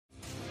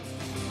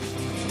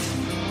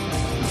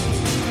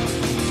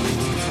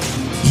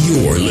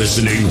You're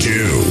listening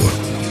to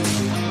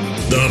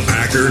the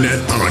Packernet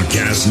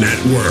Podcast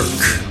Network.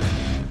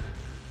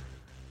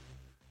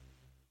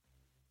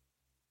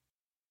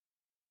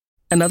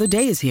 Another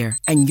day is here,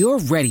 and you're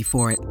ready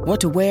for it.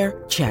 What to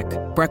wear? Check.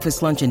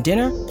 Breakfast, lunch, and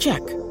dinner?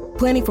 Check.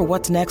 Planning for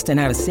what's next and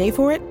how to save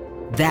for it?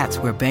 That's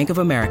where Bank of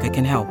America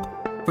can help.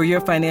 For your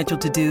financial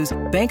to-dos,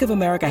 Bank of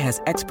America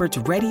has experts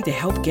ready to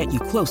help get you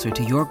closer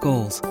to your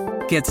goals.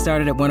 Get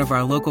started at one of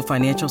our local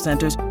financial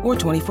centers or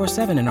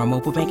 24/7 in our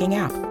mobile banking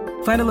app.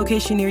 Find a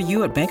location near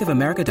you at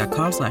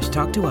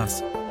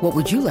bankofamerica.com/talktous. What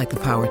would you like the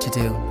power to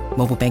do?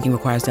 Mobile banking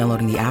requires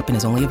downloading the app and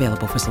is only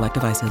available for select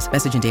devices.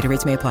 Message and data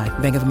rates may apply.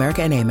 Bank of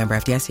America N.A., member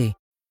FDIC.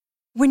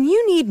 When you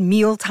need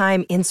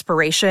mealtime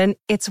inspiration,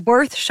 it's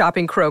worth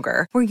shopping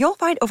Kroger, where you'll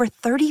find over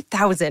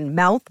 30,000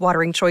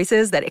 mouth-watering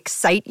choices that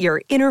excite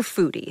your inner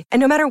foodie. And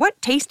no matter what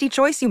tasty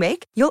choice you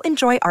make, you'll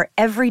enjoy our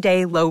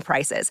everyday low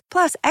prices,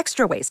 plus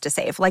extra ways to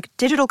save, like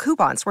digital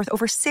coupons worth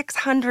over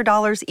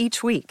 $600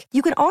 each week.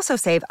 You can also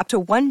save up to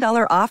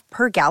 $1 off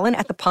per gallon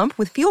at the pump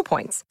with fuel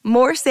points.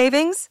 More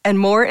savings and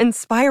more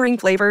inspiring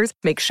flavors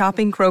make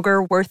shopping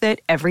Kroger worth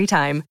it every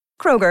time.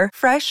 Kroger,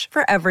 fresh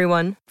for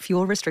everyone.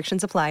 Fuel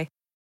restrictions apply.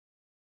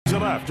 To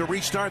left to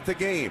restart the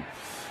game.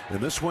 And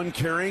this one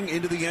carrying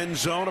into the end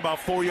zone about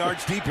 4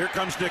 yards deep. Here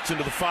comes Nixon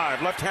to the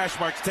 5. Left hash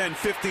marks 10,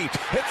 15.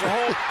 Hits a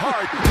hole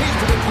hard. He's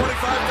to the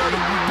 25, 30.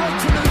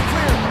 Breaks into the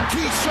clear.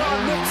 Keyshawn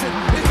Nixon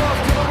is off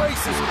to the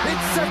races.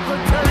 It's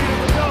Secretary to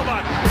the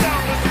Belmont.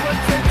 Down the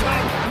slits in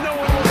time. No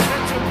one will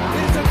catch him.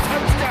 It's a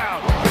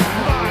touchdown.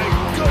 My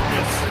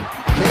goodness.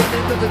 Came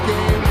into the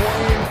game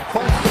weighing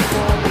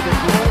questionable with a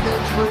groin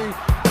injury.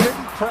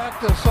 Didn't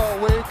practice all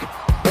week.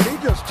 And he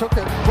just took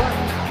it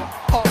right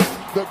up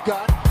the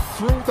gut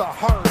through the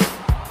heart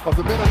of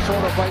the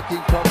Minnesota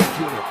Viking coverage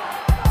unit.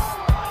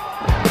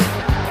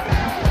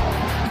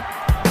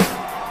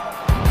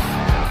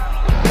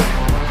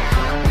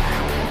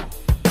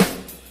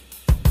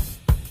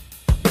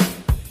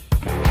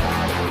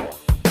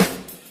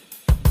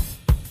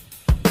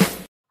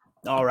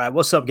 All right,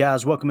 what's up,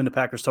 guys? Welcome into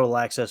Packers Total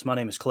Access. My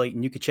name is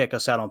Clayton. You can check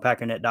us out on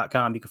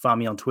Packernet.com. You can find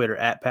me on Twitter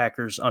at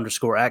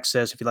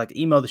Packers_access. If you'd like to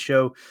email the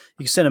show,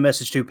 you can send a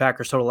message to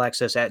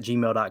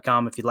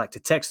PackersTotalAccess@gmail.com. If you'd like to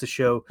text the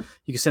show,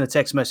 you can send a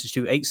text message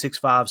to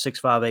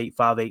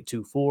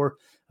 865-658-5824.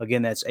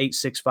 Again, that's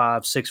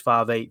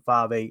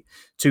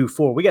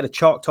 865-658-5824. We got a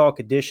Chalk Talk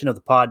edition of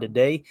the pod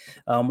today.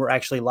 We're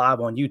actually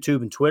live on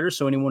YouTube and Twitter,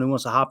 so anyone who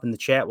wants to hop in the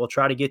chat, we'll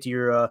try to get to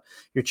your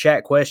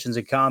chat questions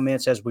and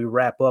comments as we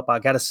wrap up. I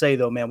got to say,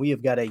 though, man, we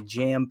have got a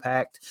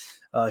jam-packed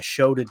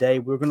show today.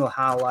 We're going to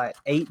highlight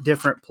 8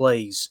 different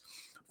plays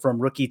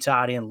from rookie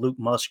tight end Luke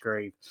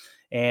Musgrave.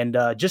 And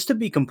just to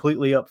be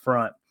completely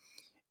upfront,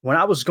 when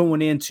I was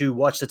going in to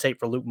watch the tape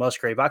for Luke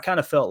Musgrave, I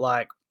kind of felt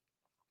like,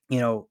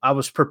 I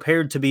was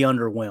prepared to be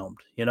underwhelmed.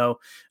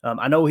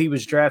 I know he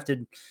was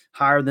drafted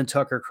higher than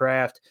Tucker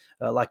Kraft.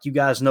 Like you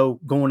guys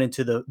know, going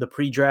into the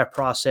pre-draft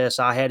process,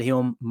 I had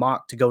him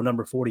mocked to go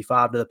number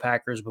 45 to the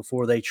Packers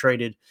before they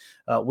traded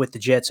with the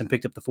Jets and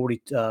picked up the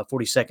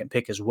 42nd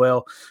pick as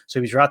well. So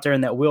he was right there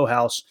in that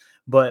wheelhouse.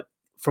 But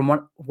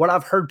from what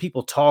I've heard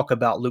people talk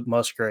about Luke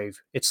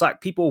Musgrave, it's like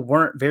people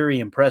weren't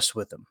very impressed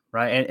with him,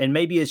 right? And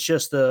maybe it's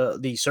just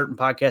the certain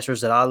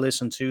podcasters that I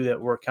listen to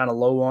that were kind of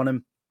low on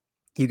him.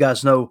 You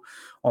guys know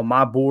on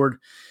my board,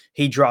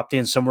 he dropped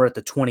in somewhere at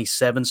the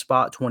 27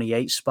 spot,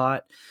 28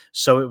 spot.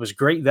 So it was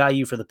great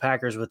value for the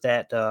Packers with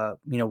that,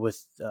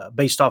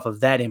 based off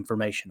of that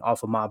information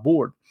off of my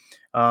board.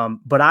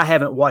 But I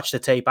haven't watched the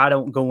tape. I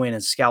don't go in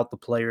and scout the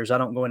players. I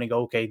don't go in and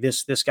go, okay,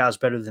 this guy's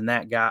better than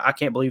that guy. I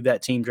can't believe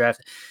that team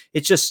drafted.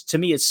 It's just, to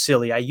me, it's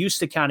silly. I used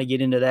to kind of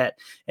get into that.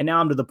 And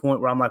now I'm to the point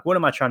where I'm like, what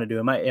am I trying to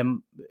do?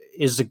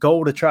 Is the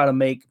goal to try to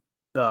make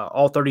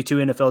all 32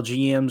 NFL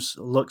GMs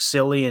look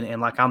silly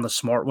and like I'm the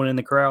smart one in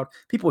the crowd?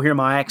 People hear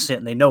my accent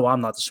and they know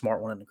I'm not the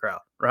smart one in the crowd,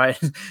 right?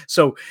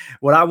 So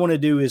what I want to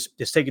do is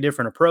take a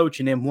different approach.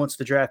 And then once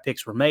the draft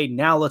picks were made,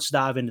 now let's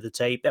dive into the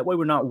tape. That way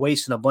we're not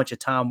wasting a bunch of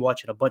time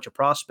watching a bunch of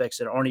prospects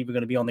that aren't even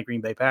going to be on the Green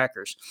Bay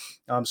Packers.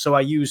 So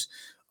I use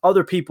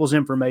other people's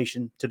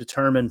information to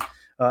determine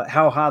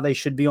how high they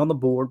should be on the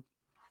board.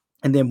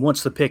 And then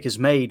once the pick is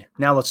made,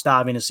 now let's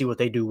dive in and see what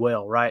they do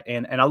well, right?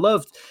 And I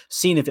love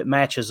seeing if it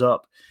matches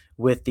up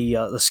with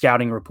the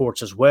scouting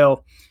reports as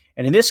well.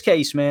 And in this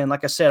case, man,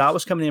 like I said, I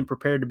was coming in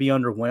prepared to be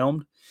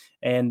underwhelmed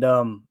and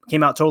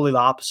came out totally the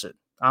opposite.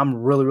 I'm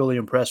really, really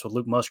impressed with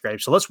Luke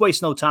Musgrave. So let's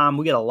waste no time.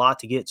 We got a lot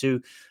to get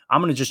to. I'm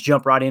going to just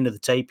jump right into the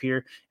tape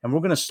here. And we're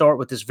going to start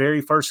with this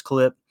very first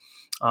clip.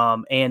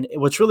 And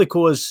what's really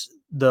cool is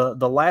the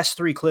last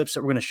 3 clips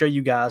that we're going to show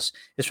you guys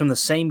is from the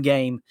same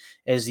game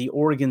as the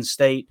Oregon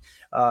State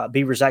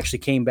Beavers actually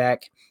came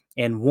back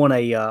and won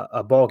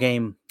a ball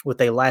game with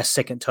a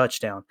last-second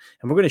touchdown.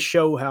 And we're going to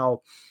show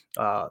how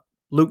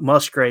Luke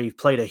Musgrave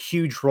played a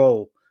huge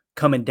role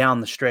coming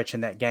down the stretch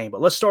in that game. But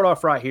let's start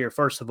off right here.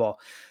 First of all,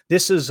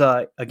 this is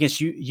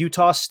against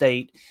Utah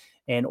State.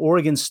 And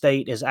Oregon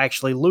State is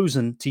actually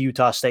losing to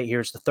Utah State here.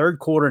 It's the third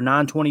quarter,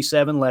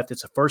 9:27 left.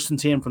 It's a 1st and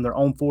 10 from their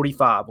own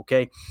 45,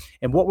 okay?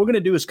 And what we're going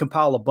to do is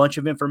compile a bunch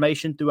of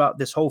information throughout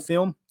this whole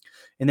film,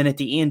 and then at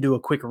the end do a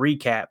quick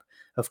recap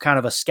of kind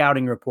of a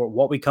scouting report,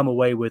 what we come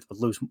away with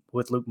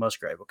Luke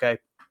Musgrave, okay?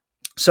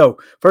 So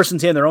 1st and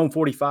 10, their own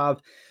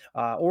 45.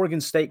 Oregon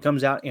State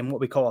comes out in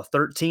what we call a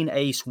 13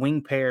 ace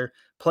wing pair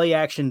play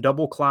action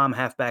double climb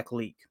halfback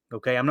leak.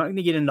 Okay, I'm not going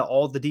to get into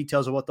all the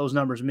details of what those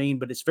numbers mean,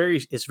 but it's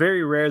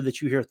very rare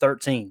that you hear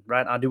 13,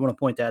 right? I do want to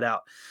point that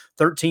out.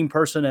 13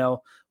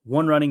 personnel,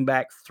 1 running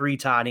back, 3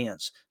 tight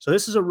ends. So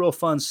this is a real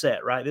fun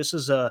set, right? This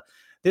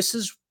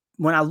is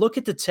when I look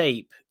at the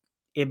tape,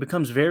 it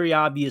becomes very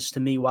obvious to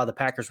me why the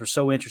Packers were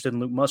so interested in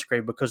Luke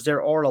Musgrave, because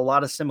there are a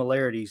lot of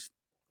similarities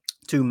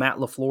to Matt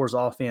LaFleur's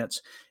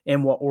offense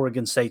and what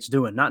Oregon State's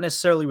doing. Not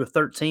necessarily with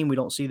 13. We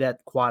don't see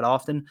that quite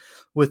often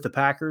with the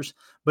Packers,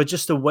 but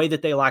just the way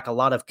that they like a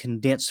lot of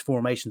condensed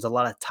formations, a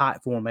lot of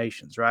tight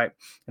formations, right?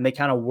 And they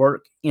kind of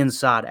work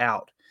inside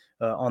out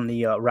on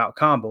the route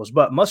combos.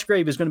 But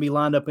Musgrave is going to be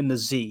lined up in the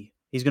Z.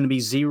 He's going to be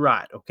Z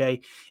right, okay?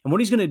 And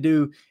what he's going to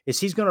do is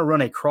he's going to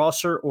run a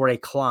crosser or a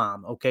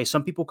climb, okay?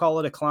 Some people call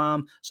it a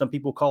climb. Some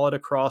people call it a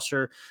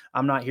crosser.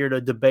 I'm not here to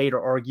debate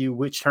or argue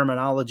which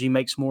terminology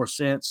makes more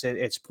sense.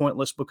 It's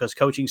pointless because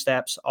coaching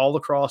staffs all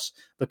across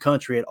the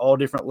country at all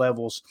different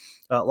levels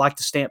like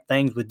to stamp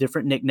things with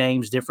different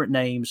nicknames, different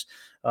names,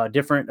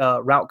 different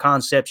route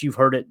concepts. You've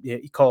heard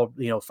it called,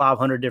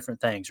 500 different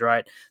things,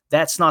 right?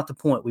 That's not the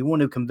point. We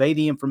want to convey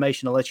the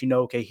information to let you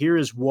know, okay,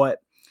 here's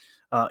what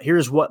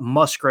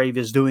Musgrave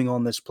is doing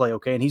on this play,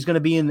 okay? And he's going to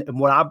be in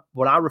what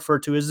I refer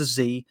to as the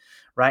Z,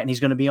 right? And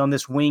he's going to be on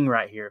this wing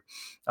right here.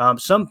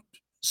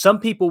 Some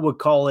people would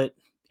call it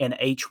an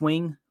H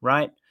wing,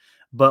 right?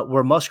 But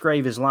where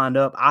Musgrave is lined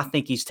up, I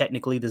think he's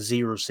technically the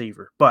Z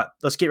receiver. But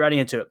let's get right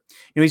into it.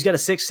 He's got a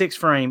 6'6"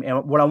 frame,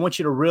 and what I want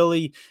you to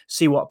really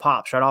see what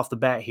pops right off the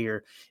bat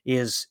here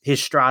is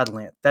his stride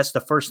length. That's the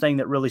first thing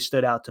that really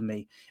stood out to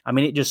me. I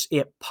mean,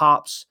 it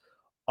pops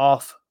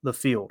off the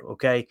field,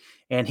 okay?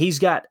 And he's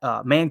got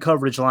man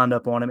coverage lined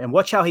up on him. And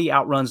watch how he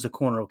outruns the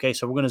corner, okay?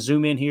 So we're going to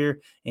zoom in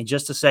here in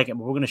just a second,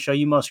 but we're going to show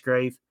you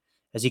Musgrave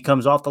as he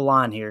comes off the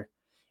line here.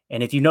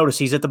 And if you notice,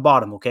 he's at the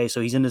bottom, okay?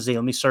 So he's in the Z.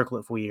 Let me circle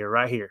it for you here,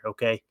 right here,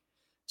 okay?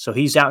 So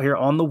he's out here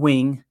on the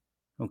wing,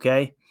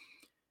 okay?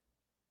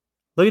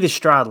 Look at his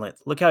stride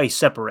length. Look how he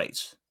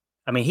separates.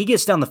 I mean, he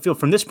gets down the field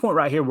from this point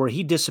right here where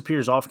he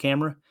disappears off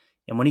camera,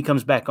 and when he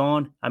comes back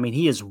on, I mean,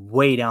 he is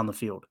way down the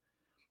field.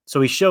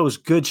 So he shows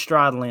good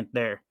stride length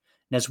there.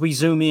 And as we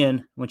zoom in,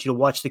 I want you to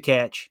watch the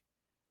catch.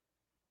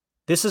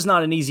 This is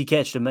not an easy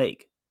catch to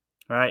make,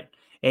 right?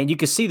 And you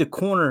can see the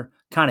corner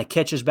kind of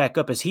catches back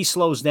up as he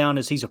slows down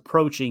as he's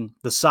approaching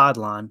the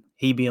sideline,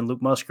 he being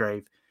Luke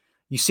Musgrave.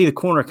 You see the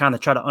corner kind of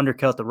try to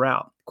undercut the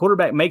route.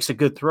 Quarterback makes a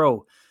good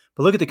throw,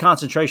 but look at the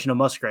concentration of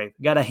Musgrave.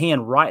 Got a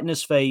hand right in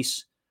his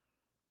face,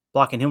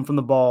 blocking him from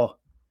the ball,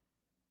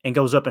 and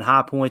goes up and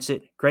high points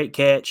it. Great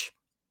catch.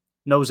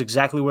 Knows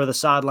exactly where the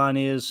sideline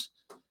is.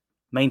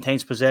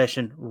 Maintains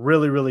possession.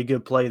 Really, really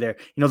good play there.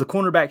 The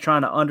cornerback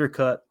trying to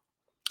undercut,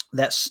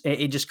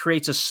 it just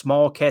creates a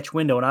small catch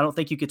window, and I don't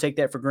think you could take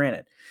that for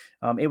granted.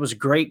 It was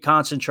great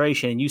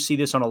concentration, and you see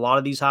this on a lot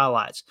of these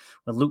highlights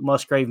when Luke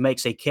Musgrave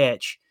makes a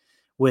catch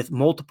with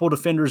multiple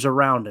defenders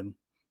around him,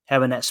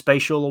 having that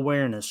spatial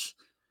awareness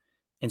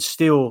and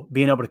still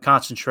being able to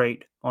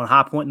concentrate on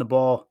high pointing the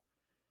ball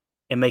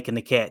and making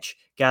the catch.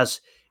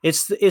 Guys,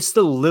 it's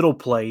the little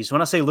plays.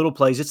 When I say little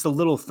plays, it's the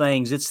little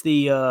things. It's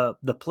the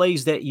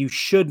plays that you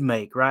should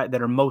make, right,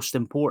 that are most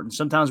important.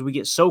 Sometimes we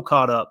get so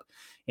caught up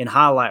in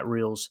highlight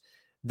reels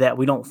that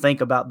we don't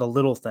think about the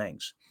little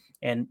things.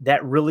 And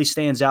that really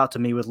stands out to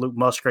me with Luke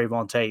Musgrave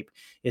on tape,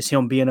 is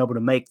him being able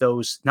to make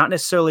those, not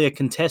necessarily a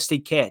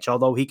contested catch,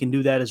 although he can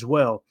do that as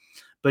well,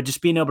 but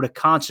just being able to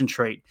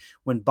concentrate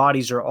when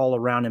bodies are all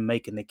around him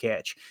making the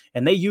catch.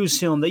 And they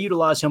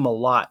utilize him a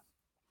lot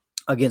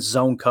against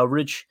zone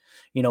coverage,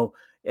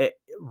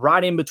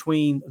 right in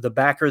between the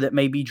backer that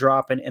may be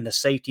dropping and the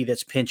safety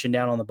that's pinching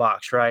down on the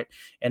box, right?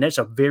 And it's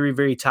a very,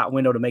 very tight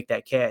window to make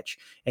that catch.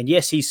 And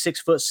yes, he's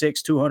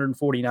 6'6",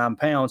 249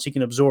 pounds. He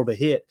can absorb a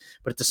hit.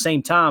 But at the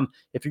same time,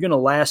 if you're going to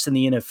last in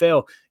the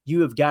NFL,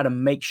 you have got to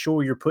make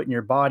sure you're putting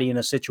your body in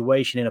a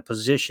situation, in a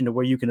position to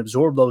where you can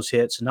absorb those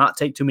hits, not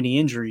take too many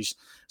injuries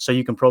so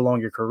you can prolong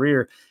your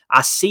career.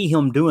 I see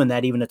him doing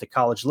that even at the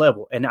college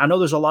level. And I know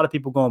there's a lot of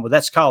people going, well,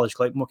 that's college,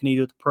 Clayton. What can he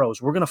do at the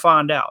pros? We're going to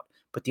find out.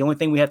 But the only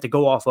thing we have to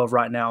go off of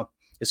right now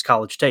is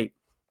college tape.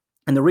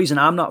 And the reason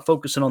I'm not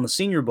focusing on the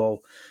Senior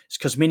Bowl is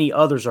because many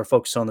others are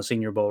focused on the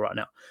Senior Bowl right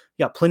now.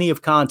 You got plenty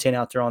of content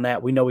out there on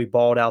that. We know he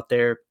balled out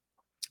there.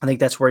 I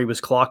think that's where he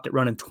was clocked at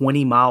running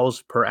 20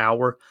 miles per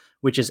hour,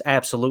 which is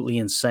absolutely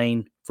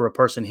insane for a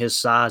person his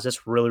size.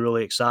 That's really,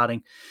 really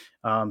exciting.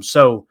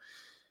 So,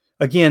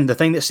 again, the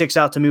thing that sticks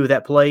out to me with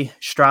that play,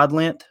 stride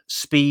length,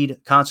 speed,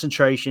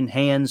 concentration,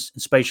 hands,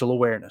 and spatial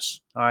awareness.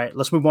 All right,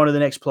 let's move on to the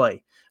next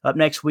play. Up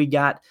next, we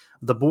got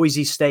the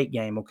Boise State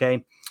game,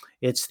 okay?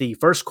 It's the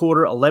first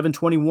quarter,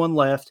 11:21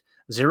 left.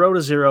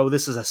 0-0.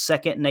 This is a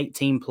 2nd and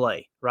 18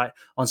 play, right?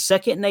 On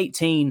 2nd and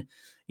 18,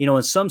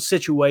 in some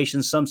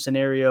situations, some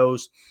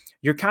scenarios,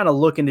 you're kind of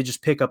looking to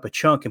just pick up a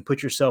chunk and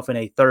put yourself in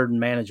a 3rd and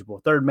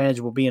manageable. 3rd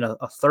manageable being a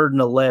 3rd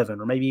and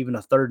 11, or maybe even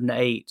a 3rd and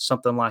 8,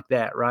 something like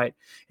that, right?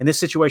 In this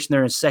situation,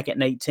 they're in 2nd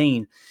and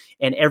 18.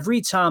 And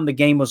every time the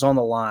game was on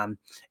the line,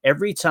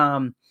 every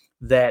time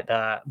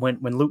that when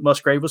Luke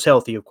Musgrave was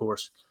healthy, of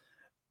course,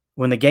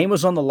 when the game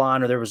was on the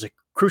line or there was a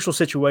crucial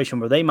situation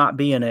where they might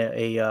be in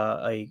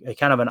a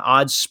kind of an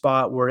odd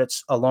spot where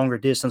it's a longer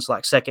distance,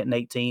 like 2nd and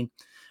 18,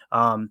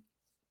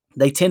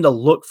 they tend to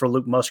look for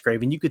Luke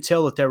Musgrave, and you could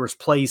tell that there was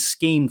plays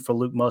schemed for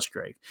Luke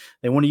Musgrave.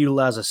 They want to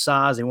utilize his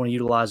size. They want to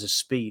utilize his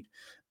speed.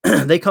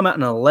 They come out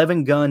in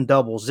 11 gun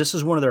doubles. This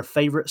is one of their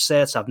favorite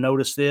sets. I've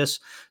noticed this.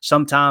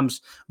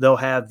 Sometimes they'll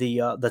have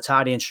the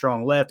tight end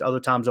strong left. Other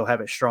times they'll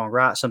have it strong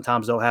right.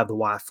 Sometimes they'll have the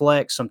Y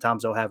flex.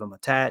 Sometimes they'll have them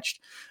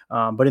attached.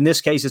 But in this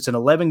case, it's an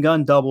 11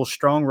 gun double,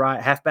 strong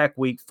right, halfback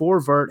weak,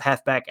 4 vert,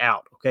 halfback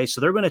out. Okay,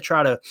 so they're going to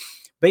try to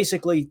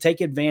basically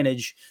take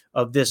advantage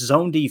of this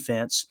zone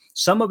defense.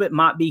 Some of it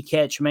might be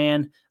catch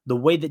man. The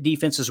way that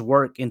defenses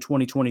work in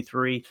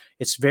 2023,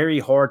 it's very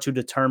hard to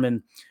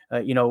determine,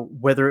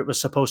 whether it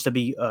was supposed to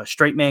be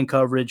straight man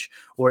coverage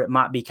or it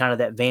might be kind of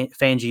that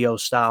Fangio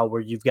style where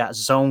you've got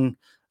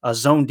a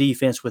zone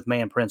defense with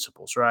man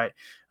principles, right?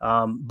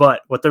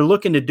 But what they're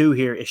looking to do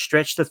here is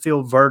stretch the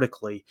field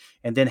vertically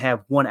and then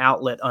have one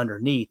outlet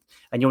underneath.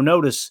 And you'll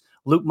notice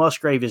Luke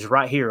Musgrave is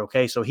right here,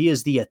 okay? So he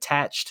is the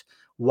attached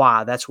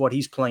Y. That's what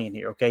he's playing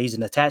here, okay? He's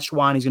an attached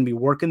Y, and he's going to be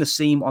working the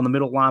seam on the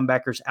middle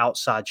linebacker's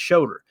outside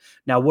shoulder.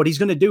 Now, what he's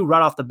going to do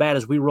right off the bat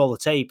as we roll the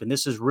tape, and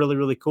this is really,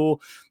 really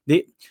cool,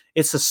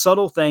 it's the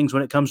subtle things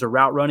when it comes to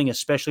route running,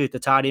 especially at the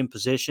tight end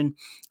position.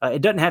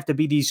 It doesn't have to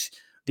be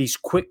these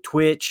quick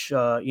twitch,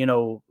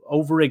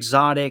 over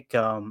exotic,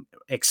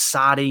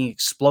 exciting,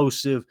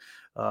 explosive,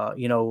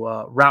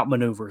 route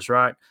maneuvers,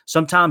 right?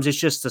 Sometimes it's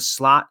just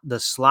the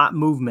slight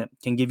movement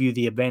can give you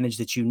the advantage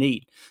that you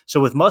need. So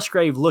with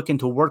Musgrave looking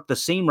to work the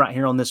seam right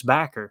here on this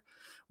backer,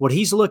 what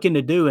he's looking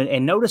to do,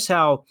 and notice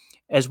how,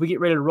 as we get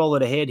ready to roll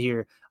it ahead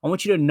here, I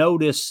want you to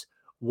notice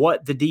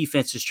what the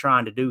defense is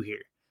trying to do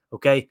here.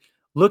 Okay.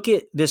 Look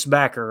at this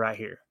backer right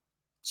here.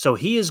 So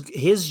he is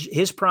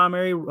his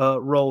primary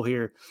role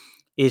here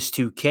is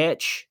to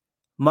catch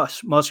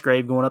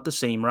Musgrave going up the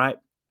seam, right?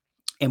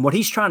 And what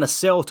he's trying to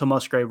sell to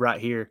Musgrave right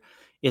here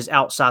is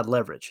outside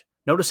leverage.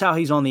 Notice how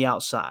he's on the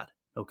outside,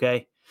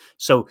 okay?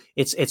 So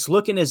it's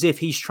looking as if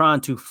he's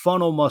trying to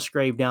funnel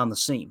Musgrave down the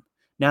seam.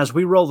 Now, as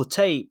we roll the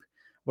tape,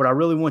 what I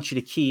really want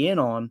you to key in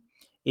on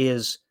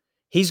is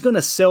he's going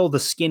to sell the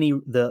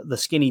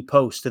skinny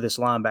post to this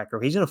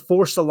linebacker. He's going to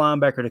force the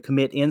linebacker to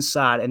commit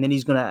inside, and then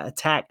he's going to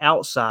attack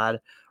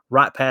outside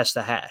right past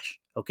the hash,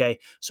 okay?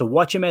 So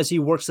watch him as he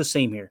works the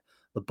seam here.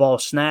 The ball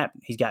snap.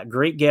 He's got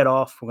great get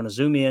off. We're going to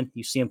zoom in.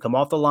 You see him come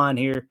off the line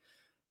here.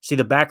 See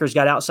the backer's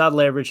got outside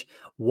leverage.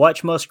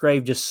 Watch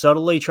Musgrave just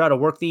subtly try to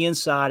work the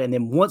inside. And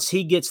then once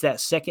he gets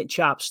that second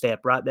chop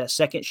step, right, that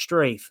second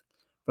strafe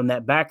from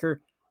that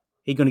backer,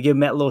 he's going to give him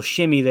that little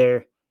shimmy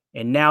there.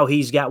 And now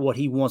he's got what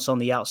he wants on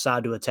the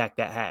outside to attack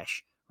that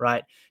hash,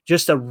 right?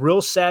 Just a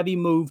real savvy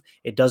move.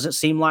 It doesn't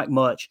seem like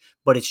much,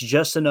 but it's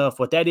just enough.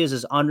 What that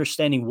is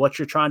understanding what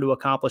you're trying to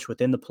accomplish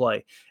within the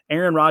play.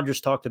 Aaron Rodgers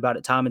talked about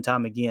it time and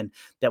time again,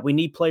 that we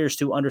need players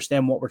to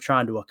understand what we're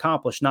trying to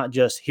accomplish, not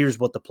just here's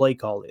what the play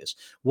call is.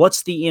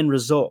 What's the end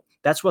result?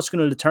 That's what's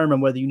going to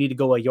determine whether you need to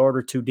go a yard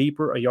or two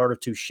deeper, a yard or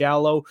two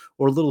shallow,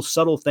 or little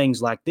subtle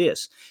things like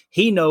this.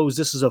 He knows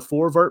this is a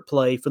 4-vert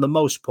play for the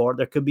most part.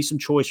 There could be some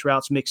choice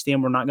routes mixed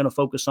in. We're not going to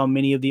focus on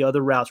many of the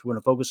other routes. We're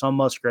going to focus on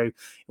Musgrave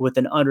with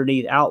an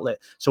underneath outlet.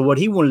 So what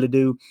he wanted to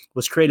do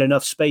was create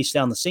enough space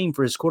down the seam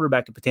for his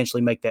quarterback to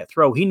potentially make that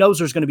throw. He knows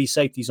there's going to be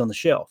safeties on the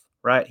shelf,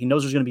 right? He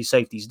knows there's going to be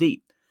safeties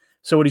deep.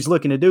 So what he's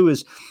looking to do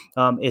is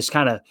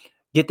kind of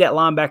get that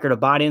linebacker to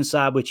bite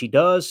inside, which he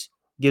does.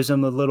 Gives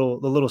him the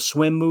little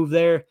swim move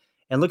there.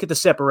 And look at the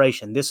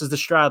separation. This is the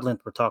stride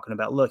length we're talking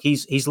about. Look,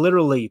 he's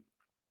literally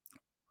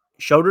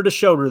shoulder to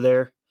shoulder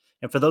there.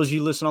 And for those of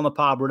you listening on the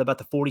pod, we're at about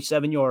the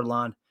 47-yard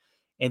line.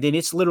 And then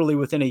it's literally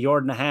within a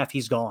yard and a half,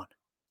 he's gone.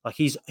 Like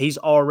he's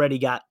already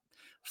got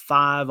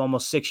 5,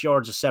 almost 6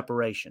 yards of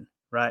separation,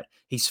 right?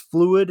 He's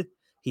fluid,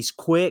 he's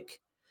quick,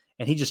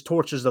 and he just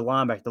torches the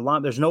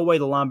linebacker. There's no way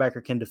the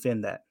linebacker can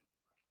defend that.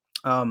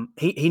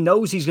 He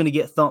knows he's going to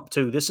get thumped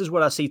too. This is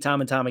what I see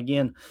time and time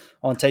again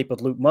on tape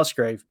with Luke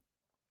Musgrave.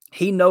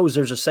 He knows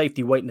there's a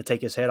safety waiting to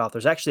take his head off.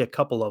 There's actually a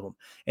couple of them.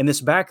 And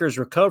this backer is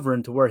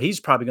recovering to where he's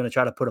probably going to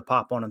try to put a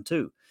pop on him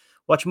too.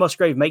 Watch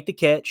Musgrave make the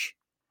catch.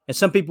 And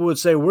some people would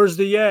say, where's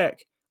the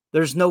yak?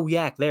 There's no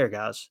yak there,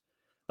 guys.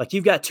 Like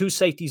you've got 2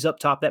 safeties up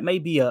top. That may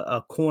be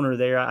a corner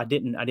there. I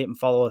didn't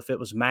follow if it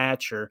was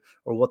match or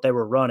what they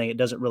were running. It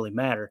doesn't really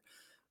matter.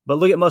 But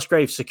look at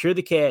Musgrave secure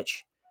the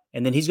catch.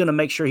 And then he's going to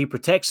make sure he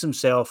protects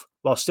himself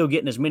while still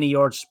getting as many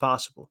yards as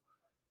possible,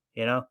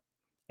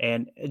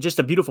 and just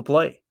a beautiful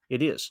play.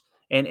 It is.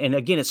 And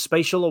again, it's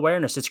spatial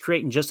awareness. It's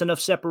creating just enough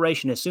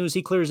separation. As soon as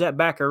he clears that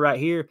backer right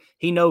here,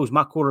 he knows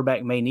my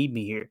quarterback may need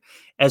me here.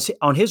 As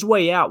on his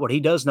way out, what he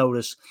does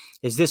notice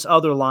is this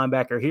other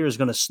linebacker here is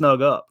going to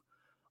snug up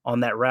on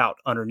that route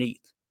underneath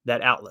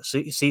that outlet.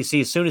 See,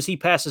 as soon as he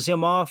passes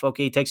him off,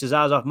 okay, he takes his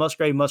eyes off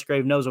Musgrave.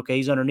 Musgrave knows, okay,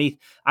 he's underneath.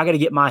 I got to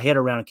get my head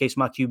around in case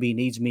my QB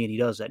needs me, and he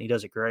does that, and he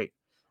does it great.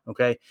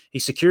 Okay, he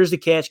secures the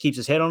catch, keeps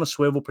his head on a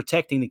swivel,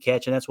 protecting the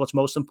catch, and that's what's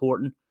most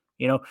important.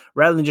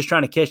 Rather than just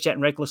trying to catch that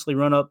and recklessly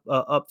run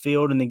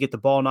upfield and then get the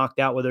ball knocked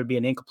out, whether it be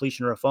an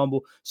incompletion or a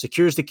fumble,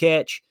 secures the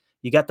catch.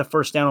 You got the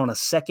first down on a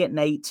 2nd and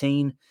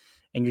 18,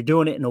 and you're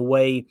doing it in a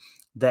way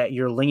that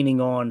you're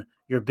leaning on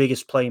your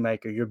biggest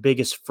playmaker, your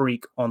biggest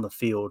freak on the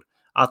field.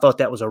 I thought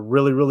that was a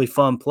really, really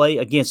fun play.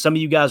 Again, some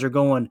of you guys are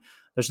going,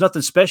 there's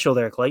nothing special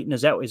there, Clayton.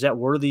 Is that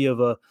worthy of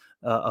the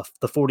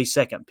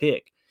 42nd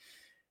pick?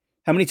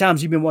 How many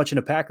times you've been watching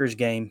a Packers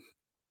game?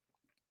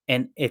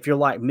 And if you're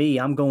like me,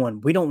 I'm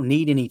going, we don't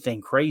need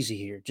anything crazy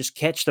here. Just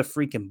catch the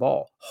freaking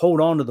ball.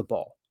 Hold on to the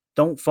ball.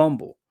 Don't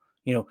fumble.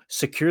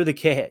 Secure the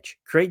catch.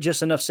 Create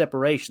just enough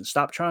separation.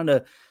 Stop trying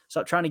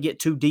to get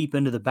too deep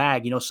into the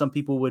bag. Some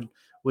people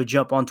would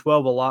jump on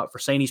 12 a lot for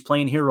saying he's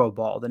playing hero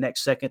ball. The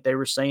next second they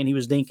were saying he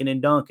was dinking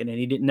and dunking and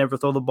he didn't never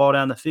throw the ball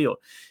down the field.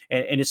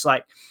 And it's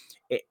like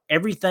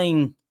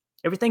everything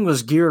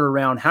was geared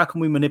around how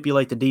can we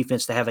manipulate the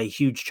defense to have a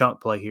huge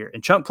chunk play here.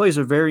 And chunk plays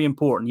are very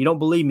important. You don't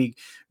believe me?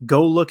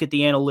 Go look at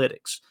the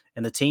analytics.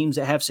 And the teams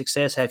that have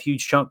success have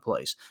huge chunk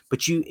plays.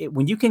 But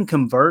when you can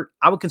convert,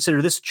 I would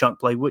consider this a chunk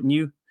play, wouldn't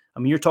you? I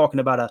mean, you're talking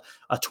about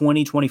a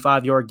 20,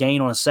 25-yard gain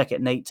on a 2nd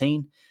and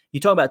 18. You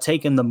talk about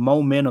taking the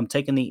momentum,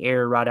 taking the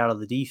air right out of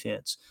the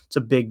defense. It's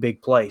a big,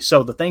 big play.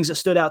 So the things that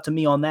stood out to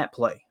me on that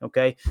play,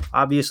 okay,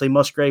 obviously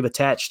Musgrave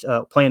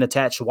playing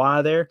attached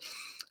Y there.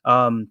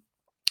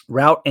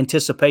 Route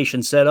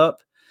anticipation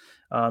setup,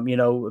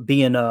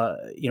 being,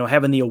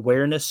 having the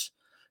awareness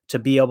to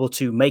be able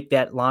to make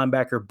that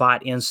linebacker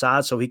bite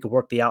inside so he could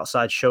work the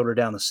outside shoulder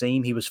down the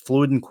seam. He was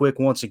fluid and quick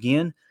once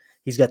again.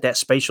 He's got that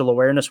spatial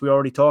awareness we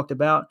already talked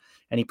about,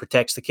 and he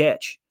protects the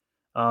catch.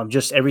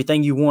 Just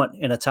everything you want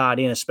in a tight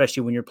end,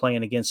 especially when you're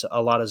playing against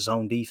a lot of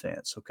zone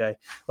defense, okay?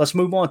 Let's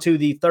move on to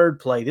the third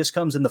play. This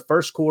comes in the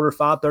first quarter,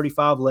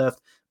 5:35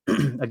 left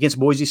against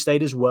Boise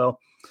State as well.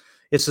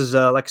 This is,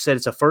 like I said,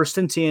 it's a 1st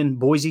and 10,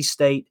 Boise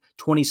State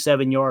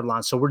 27-yard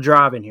line. So we're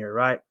driving here,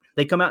 right?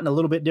 They come out in a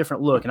little bit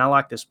different look, and I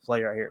like this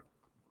play right here.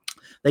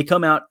 They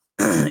come out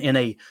in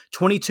a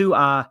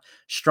 22-eye,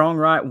 strong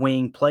right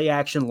wing, play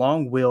action,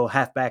 long wheel,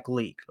 halfback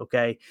leak,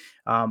 okay?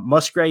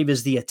 Musgrave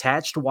is the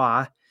attached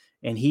Y,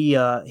 and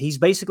he's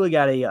basically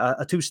got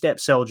a 2-step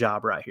cell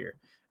job right here.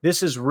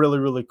 This is really,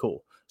 really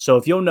cool. So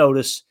if you'll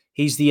notice,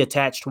 he's the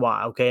attached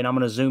Y, okay? And I'm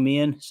going to zoom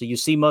in. So you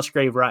see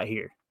Musgrave right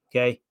here,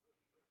 okay?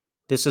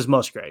 This is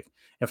Musgrave.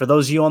 And for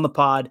those of you on the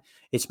pod,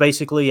 it's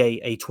basically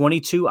a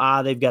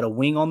 22-eye. They've got a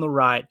wing on the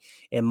right,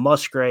 and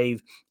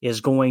Musgrave is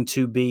going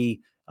to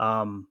be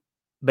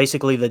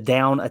basically the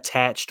down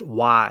attached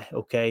Y,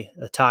 okay,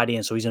 a tight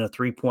end. So he's in a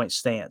 3-point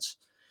stance.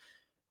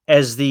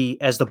 As the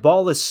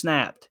ball is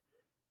snapped,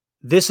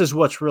 this is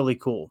what's really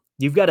cool.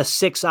 You've got a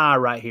 6-eye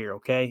right here,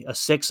 okay, a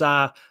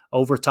 6-eye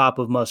over top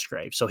of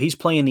Musgrave. So he's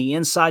playing the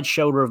inside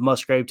shoulder of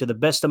Musgrave to the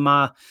best of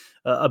my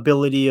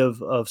ability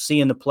of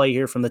seeing the play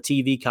here from the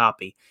TV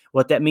copy.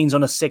 What that means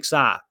on a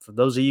 6-eye, for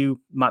those of you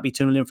who might be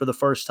tuning in for the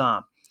first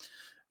time,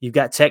 you've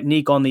got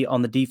technique on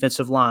the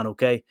defensive line,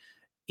 okay?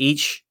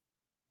 Each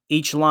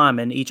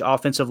lineman, each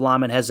offensive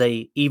lineman has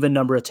a even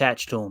number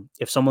attached to them.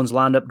 If someone's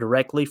lined up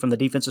directly from the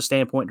defensive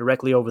standpoint,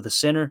 directly over the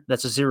center,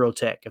 that's a 0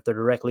 tech. If they're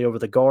directly over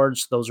the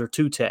guards, those are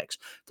 2 techs.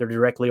 If they're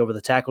directly over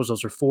the tackles,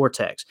 those are 4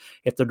 techs.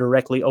 If they're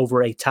directly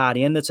over a tight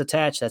end that's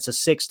attached, that's a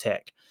 6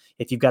 tech.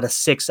 If you've got a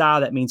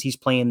 6-eye, that means he's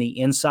playing the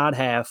inside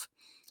half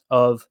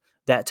of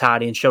that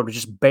tight end shoulder,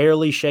 just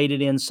barely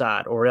shaded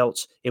inside, or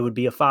else it would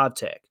be a 5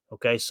 tech.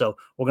 Okay, so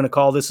we're going to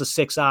call this a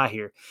 6-eye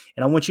here.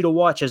 And I want you to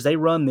watch as they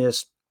run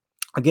this.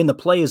 Again, the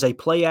play is a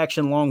play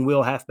action long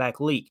wheel halfback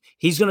leak.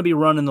 He's going to be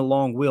running the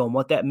long wheel. And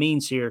what that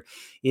means here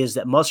is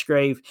that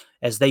Musgrave,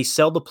 as they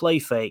sell the play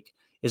fake,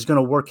 is going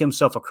to work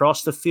himself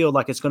across the field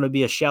like it's going to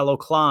be a shallow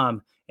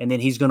climb, and then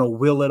he's going to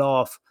wheel it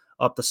off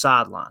up the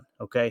sideline.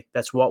 Okay,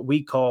 that's what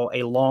we call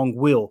a long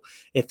wheel.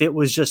 If it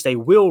was just a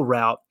wheel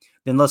route,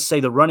 then let's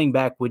say the running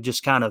back would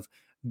just kind of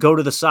go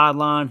to the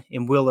sideline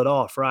and wheel it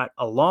off, right?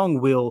 A long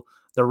wheel,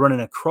 they're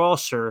running a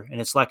crosser,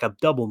 and it's like a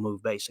double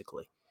move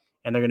basically.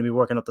 And they're going to be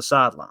working up the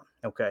sideline.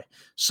 Okay.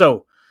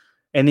 So,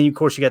 and then, of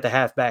course, you got the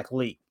halfback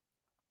leak.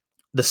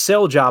 The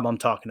sell job I'm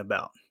talking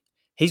about,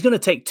 he's going to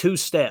take 2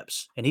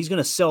 steps, and he's going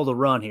to sell the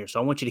run here. So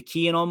I want you to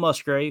key in on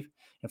Musgrave.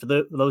 And for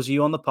those of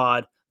you on the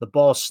pod, the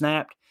ball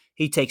snapped.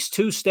 He takes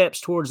 2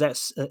 steps towards that,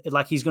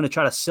 like he's going to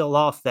try to sell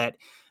off that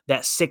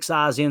 6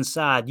 eyes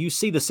inside. You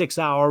see the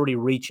 6-eye already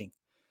reaching.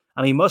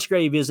 I mean,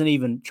 Musgrave isn't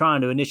even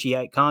trying to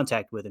initiate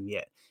contact with him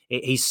yet.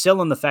 He's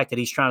selling the fact that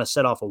he's trying to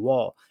set off a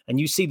wall. And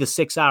you see the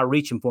 6-eye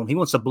reaching for him. He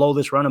wants to blow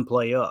this running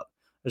play up.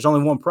 There's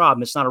only one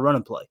problem. It's not a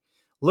running play.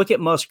 Look at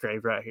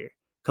Musgrave right here.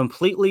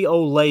 Completely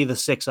olay the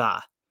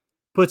 6-eye.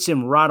 puts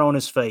him right on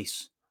his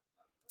face.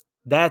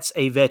 That's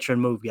a veteran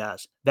move,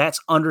 guys. That's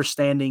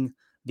understanding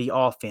the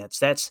offense.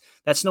 That's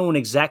knowing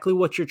exactly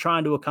what you're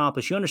trying to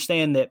accomplish. You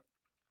understand that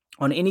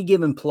on any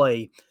given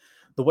play,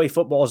 the way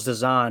football is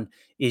designed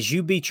is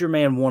you beat your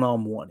man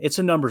one-on-one. It's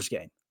a numbers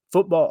game.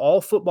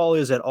 All football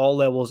is at all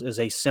levels is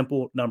a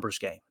simple numbers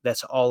game.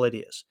 That's all it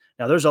is.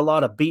 Now, there's a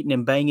lot of beating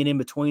and banging in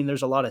between.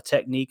 There's a lot of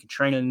technique and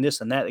training and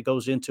this and that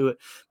goes into it.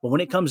 But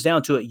when it comes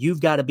down to it, you've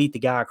got to beat the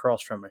guy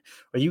across from it,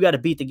 or you got to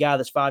beat the guy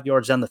that's 5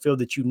 yards down the field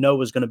that you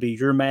know is going to be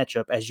your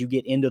matchup as you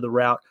get into the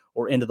route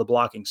or into the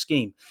blocking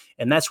scheme.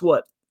 And that's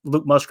what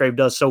Luke Musgrave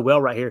does so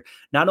well right here.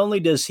 Not only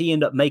does he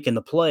end up making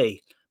the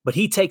play, but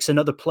he takes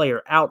another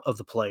player out of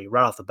the play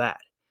right off the bat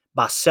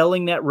by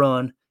selling that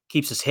run,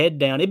 keeps his head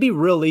down. It'd be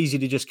real easy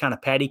to just kind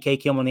of patty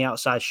cake him on the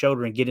outside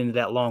shoulder and get into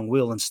that long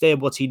wheel. Instead,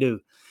 what's he do?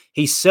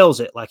 He sells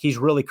it like he's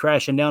really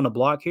crashing down the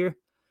block here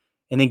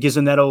and then gives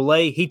him that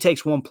Olay. He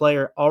takes one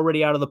player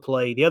already out of the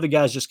play. The other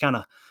guys just kind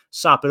of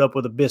sop it up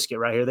with a biscuit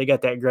right here. They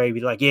got that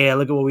gravy. Like, yeah,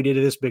 look at what we did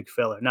to this big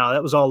fella. No,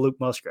 that was all Luke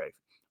Musgrave.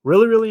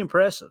 Really, really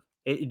impressive.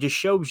 It just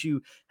shows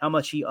you how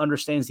much he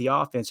understands the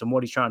offense and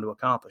what he's trying to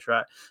accomplish,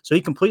 right? So he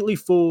completely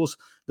fools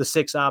the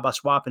 6-eye by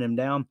swapping him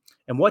down.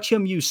 And watch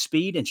him use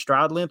speed and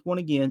stride length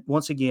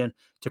once again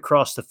to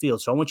cross the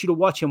field. So I want you to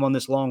watch him on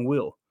this long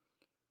wheel.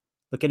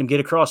 Look at him get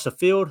across the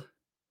field,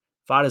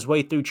 fight his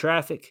way through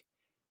traffic,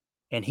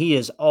 and he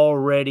is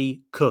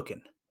already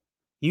cooking.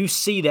 You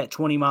see that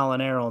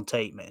 20-mile-an-hour on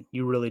tape, man.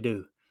 You really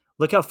do.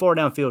 Look how far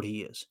downfield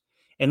he is.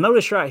 And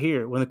notice right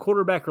here, when the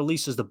quarterback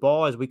releases the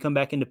ball as we come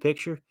back into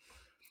picture,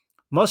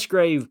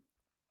 Musgrave,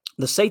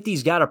 the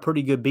safety's got a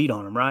pretty good beat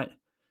on him, right?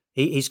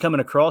 He's coming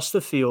across the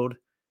field,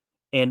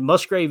 and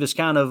Musgrave is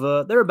kind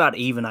of, they're about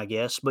even, I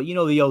guess. But you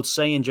know the old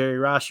saying Jerry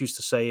Rice used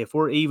to say, if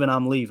we're even,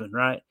 I'm leaving,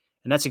 right?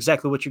 And that's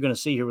exactly what you're going to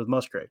see here with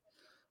Musgrave.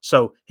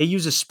 So he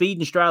uses speed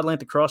and stride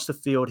length across the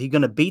field. He's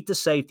going to beat the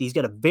safety. He's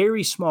got a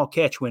very small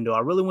catch window. I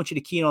really want you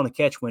to key in on the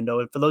catch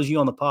window. And for those of you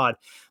on the pod,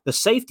 the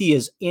safety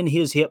is in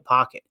his hip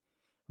pocket.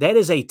 That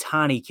is a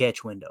tiny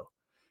catch window.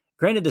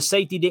 Granted, the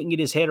safety didn't get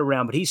his head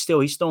around, but he's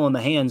throwing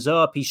the hands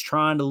up. He's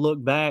trying to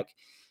look back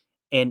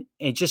and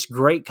just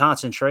great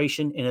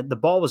concentration. And the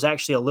ball was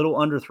actually a little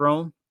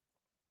underthrown,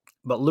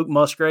 but Luke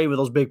Musgrave with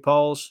those big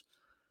paws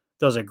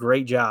does a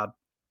great job.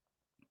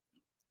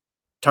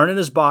 Turning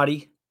his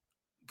body,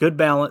 good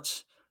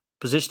balance,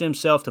 position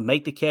himself to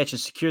make the catch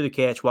and secure the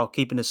catch while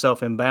keeping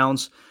himself in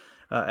bounds.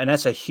 And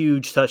that's a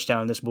huge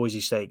touchdown in this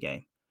Boise State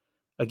game.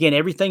 Again,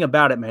 everything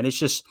about it, man, it's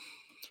just,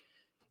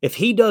 if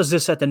he does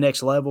this at the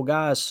next level,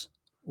 guys,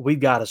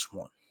 we've got us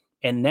one.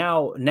 And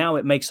now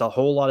it makes a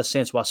whole lot of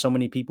sense why so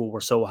many people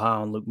were so high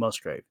on Luke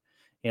Musgrave.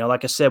 You know,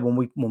 like I said, when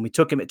we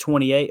took him at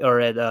 28 or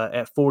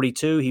at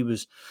 42, he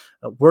was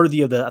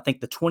worthy of the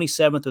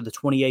 27th or the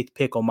 28th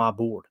pick on my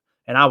board.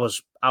 And I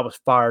was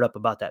fired up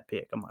about that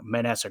pick. I'm like,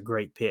 man, that's a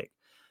great pick.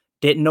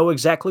 Didn't know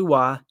exactly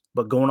why,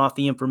 but going off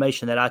the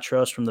information that I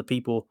trust from the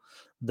people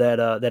that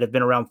have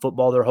been around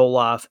football their whole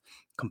life,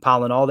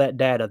 compiling all that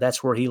data,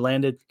 that's where he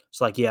landed.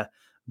 It's like, yeah,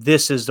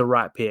 this is the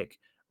right pick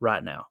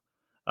right now.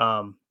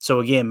 So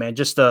again, man,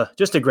 just a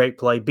great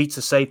play. Beats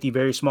the safety,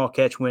 very small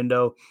catch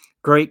window,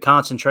 great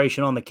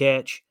concentration on the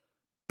catch.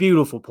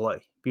 Beautiful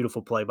play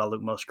by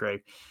Luke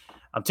Musgrave.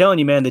 I'm telling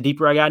you, man, the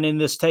deeper I got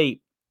into this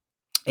tape,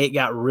 it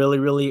got really,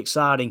 really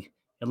exciting.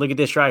 And look at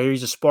this right here.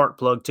 He's a spark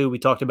plug too. We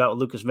talked about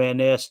with Lucas Van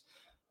Ness.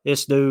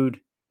 This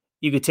dude,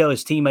 you could tell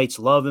his teammates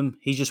love him.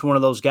 He's just one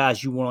of those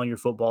guys you want on your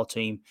football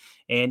team.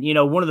 And, you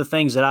know, one of the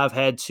things that I've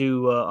had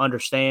to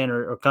understand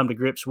or come to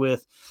grips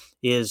with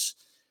is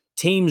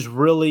teams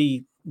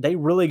really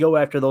go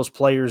after those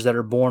players that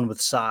are born with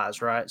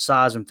size, right?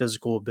 Size and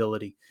physical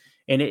ability.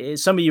 And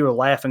some of you are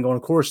laughing going,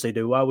 of course they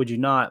do. Why would you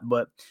not?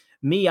 But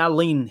me, I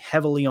lean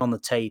heavily on the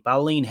tape. I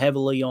lean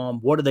heavily on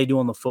what do they do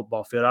on the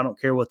football field. I don't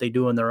care what they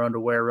do in their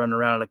underwear, running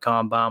around at a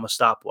combine with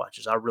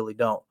stopwatches. I really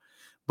don't.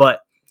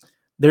 But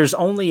there's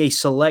only a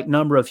select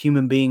number of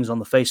human beings on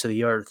the face of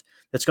the earth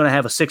that's going to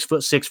have a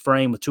 6'6"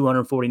 frame with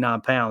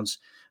 249 pounds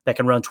that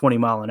can run 20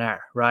 mile an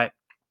hour, right?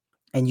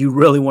 And you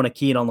really want to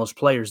key in on those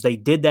players. They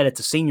did that at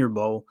the Senior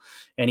Bowl,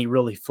 and he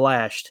really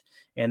flashed,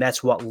 and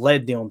that's what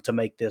led them to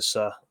make this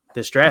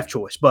draft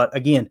choice. But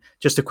again,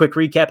 just a quick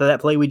recap of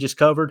that play we just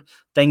covered.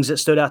 Things that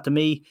stood out to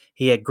me: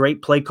 he had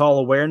great play call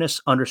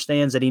awareness,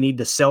 understands that he needed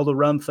to sell the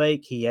run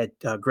fake. He had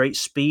great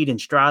speed and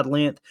stride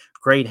length,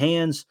 great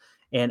hands,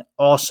 and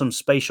awesome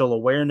spatial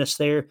awareness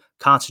there.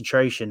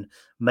 Concentration,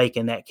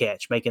 making that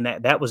catch,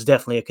 that was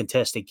definitely a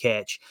contested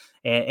catch,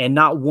 and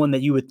not one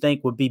that you would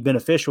think would be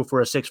beneficial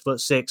for a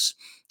 6'6",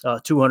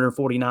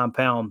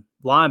 249-pound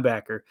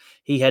linebacker.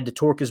 He had to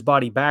torque his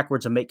body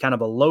backwards and make kind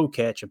of a low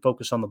catch and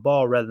focus on the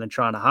ball rather than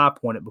trying to high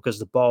point it because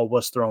the ball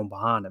was thrown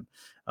behind him.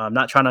 I'm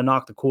not trying to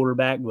knock the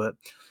quarterback, but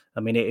I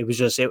mean, it was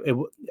just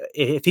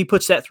if he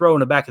puts that throw in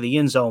the back of the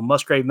end zone,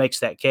 Musgrave makes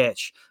that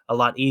catch a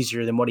lot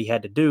easier than what he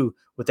had to do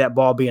with that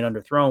ball being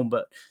underthrown.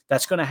 But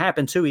that's going to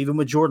happen too, even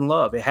with Jordan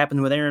Love. It happens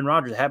with Aaron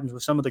Rodgers. It happens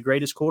with some of the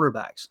greatest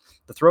quarterbacks.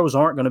 The throws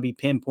aren't going to be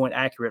pinpoint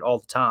accurate all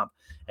the time,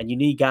 and you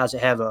need guys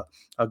that have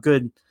a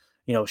good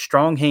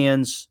strong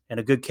hands and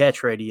a good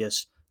catch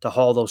radius to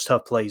haul those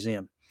tough plays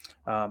in.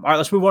 All right,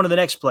 let's move on to the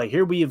next play.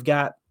 Here we have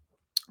got,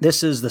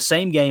 this is the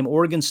same game.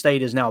 Oregon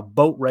State is now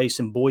boat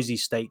racing Boise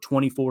State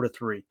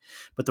 24-3.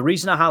 But the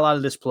reason I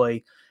highlighted this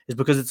play is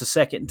because it's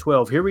a 2nd and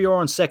 12. Here we are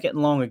on 2nd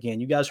and long again.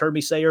 You guys heard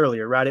me say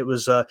earlier, right? It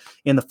was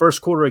in the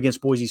first quarter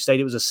against Boise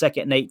State. It was a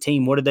 2nd and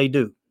 18. What did they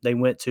do? They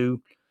went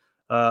to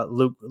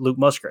Luke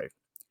Musgrave.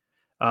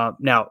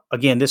 Now,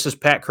 again, this is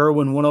Pat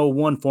Kerwin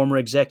 101, former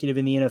executive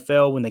in the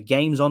NFL. When the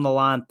game's on the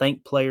line,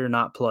 think play or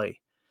not play.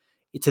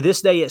 To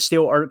this day, it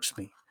still irks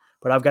me,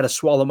 but I've got to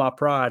swallow my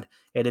pride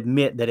and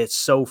admit that it's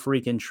so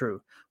freaking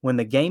true. When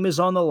the game is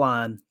on the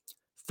line,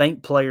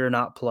 think play or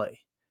not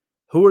play.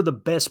 Who are the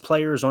best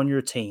players on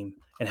your team,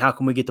 and how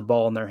can we get the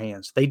ball in their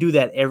hands? They do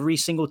that every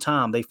single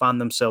time they find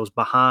themselves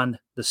behind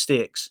the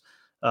sticks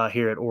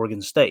here at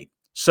Oregon State.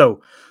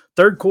 So,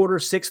 third quarter,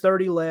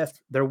 6:30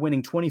 left. They're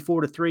winning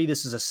 24-3.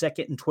 This is a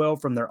 2nd and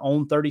 12 from their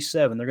own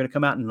 37. They're going to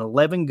come out in an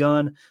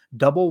 11-gun,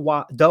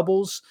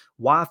 doubles,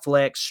 Y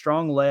flex,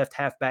 strong left,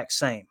 halfback,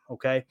 same.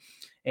 Okay.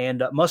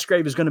 And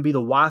Musgrave is going to be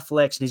the Y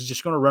flex, and he's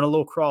just going to run a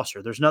little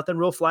crosser. There's nothing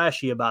real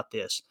flashy about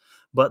this.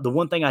 But the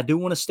one thing I do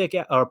want to stick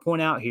out or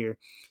point out here,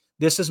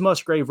 this is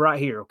Musgrave right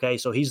here, okay?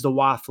 So he's the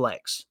Y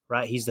flex,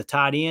 right? He's the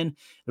tight end.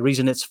 The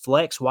reason it's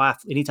flex, Y,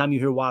 anytime you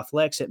hear Y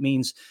flex, it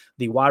means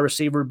the wide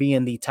receiver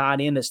being the tight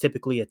end that's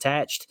typically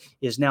attached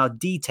is now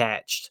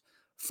detached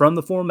from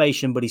the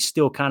formation, but he's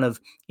still kind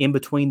of in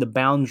between the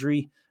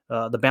boundary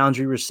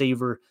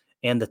receiver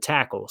and the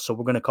tackle. So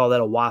we're going to call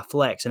that a Y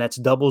flex, and that's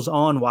doubles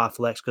on Y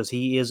flex because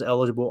he is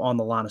eligible on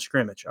the line of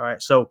scrimmage. All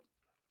right, so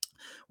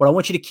what I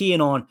want you to key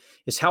in on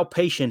is how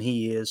patient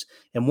he is,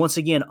 and once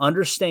again,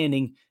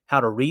 understanding how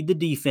to read the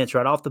defense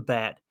right off the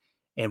bat,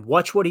 and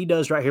watch what he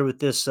does right here with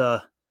this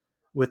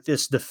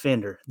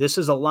defender. This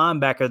is a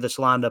linebacker that's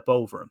lined up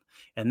over him,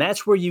 and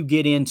that's where you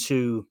get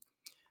into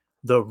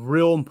the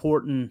real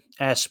important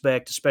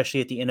aspect,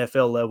 especially at the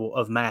NFL level,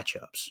 of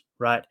matchups,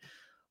 right?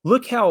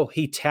 Look how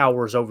he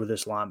towers over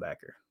this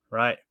linebacker,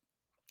 right?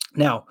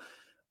 Now,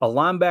 a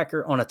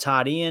linebacker on a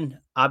tight end,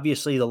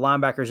 obviously the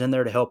linebacker's in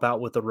there to help out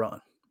with the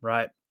run,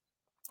 right?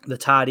 The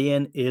tight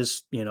end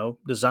is,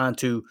 designed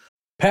to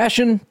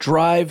passion,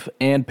 drive,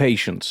 and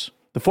patience.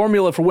 The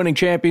formula for winning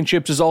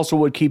championships is also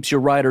what keeps your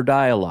ride or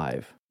die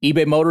alive.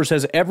 eBay Motors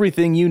has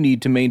everything you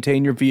need to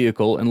maintain your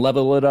vehicle and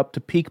level it up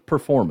to peak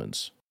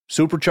performance.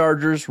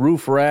 Superchargers,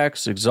 roof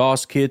racks,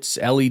 exhaust kits,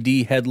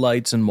 LED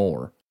headlights, and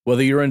more.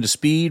 Whether you're into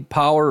speed,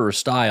 power, or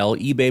style,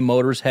 eBay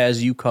Motors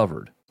has you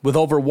covered. With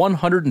over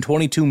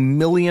 122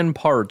 million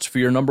parts for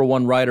your number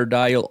one ride or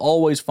die, you'll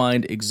always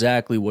find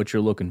exactly what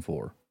you're looking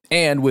for.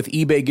 And with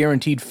eBay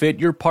Guaranteed Fit,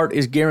 your part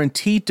is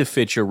guaranteed to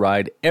fit your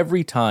ride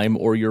every time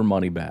or your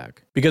money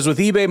back. Because with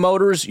eBay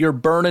Motors, you're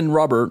burning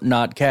rubber,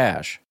 not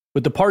cash.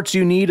 With the parts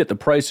you need at the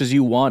prices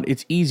you want,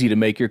 it's easy to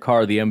make your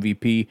car the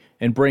MVP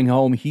and bring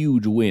home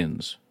huge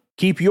wins.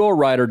 Keep your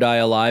ride or die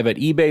alive at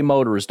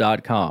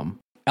ebaymotors.com.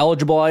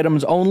 Eligible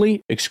items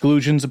only,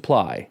 exclusions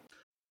apply.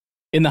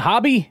 In the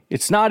hobby,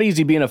 it's not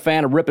easy being a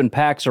fan of ripping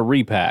packs or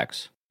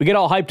repacks. We get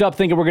all hyped up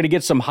thinking we're going to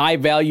get some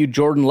high-value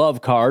Jordan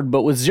Love card,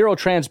 but with zero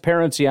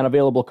transparency on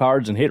available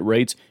cards and hit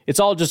rates, it's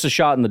all just a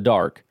shot in the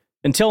dark.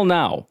 Until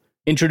now,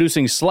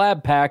 introducing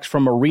slab packs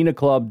from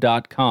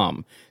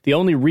arenaclub.com, the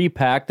only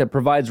repack that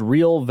provides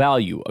real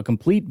value, a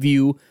complete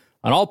view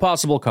on all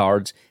possible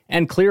cards,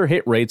 and clear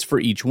hit rates for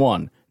each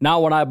one. Now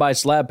when I buy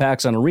slab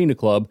packs on Arena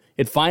Club,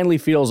 it finally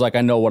feels like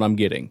I know what I'm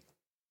getting.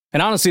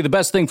 And honestly, the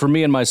best thing for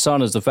me and my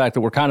son is the fact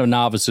that we're kind of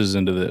novices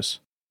into this.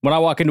 When I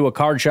walk into a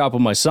card shop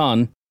with my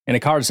son, and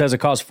a card says it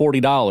costs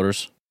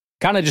 $40,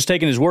 kind of just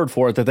taking his word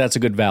for it that that's a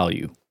good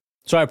value.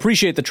 So I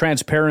appreciate the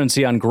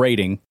transparency on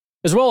grading,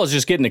 as well as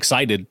just getting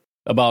excited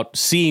about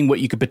seeing what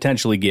you could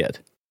potentially get.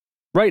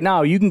 Right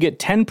now, you can get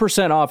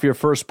 10% off your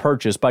first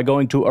purchase by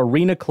going to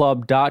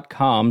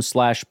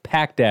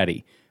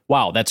arenaclub.com/packdaddy.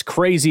 Wow, that's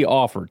crazy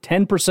offer.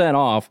 10%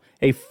 off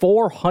a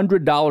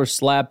 $400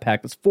 slab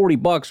pack. That's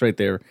 $40 right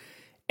there.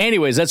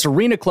 Anyways, that's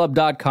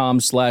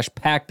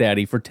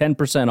arenaclub.com/packdaddy for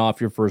 10% off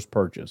your first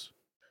purchase.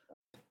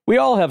 We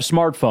all have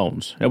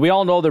smartphones, and we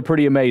all know they're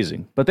pretty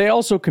amazing, but they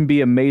also can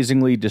be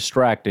amazingly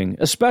distracting,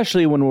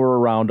 especially when we're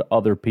around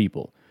other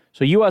people.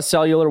 So US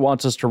Cellular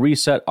wants us to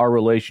reset our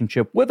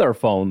relationship with our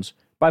phones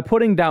by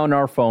putting down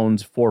our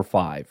phones for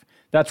 $5.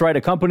 That's right,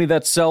 a company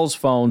that sells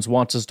phones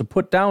wants us to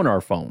put down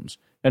our phones.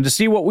 And to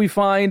see what we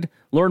find,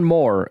 learn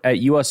more at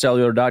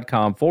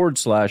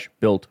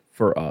uscellular.com/built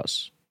for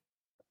us.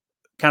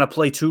 Kind of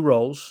play two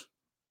roles,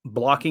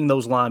 blocking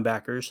those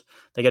linebackers.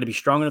 They got to be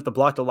strong enough to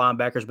block the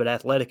linebackers, but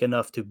athletic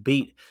enough to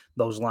beat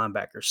those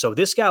linebackers. So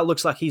this guy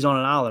looks like he's on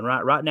an island,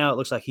 right? Right now, it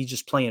looks like he's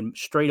just playing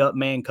straight up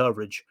man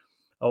coverage,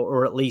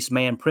 or at least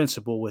man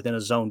principle within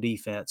a zone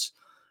defense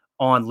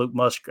on Luke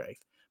Musgrave.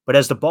 But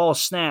as the ball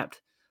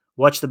snapped,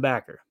 watch the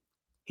backer.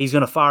 He's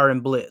going to fire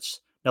and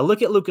blitz. Now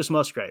look at Lucas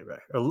Musgrave, right?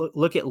 Or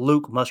look at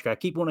Luke Musgrave. I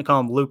keep wanting to call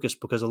him Lucas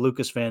because of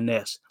Lucas Van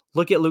Ness.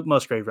 Look at Luke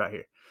Musgrave right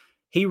here.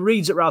 He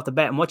reads it right off the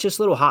bat, and watch this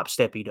little hop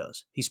step he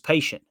does. He's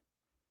patient.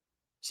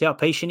 See how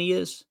patient he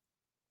is?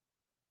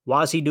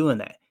 Why is he doing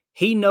that?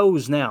 He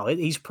knows now.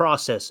 He's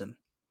processing.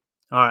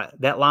 All right,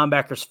 that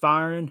linebacker's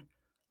firing.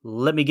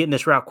 Let me get in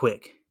this route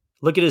quick.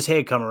 Look at his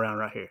head come around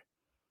right here.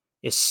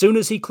 As soon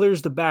as he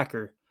clears the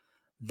backer,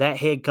 that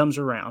head comes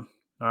around.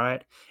 All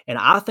right. And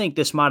I think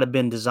this might have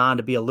been designed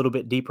to be a little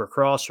bit deeper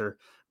crosser.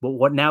 But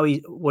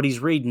what he's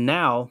reading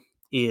now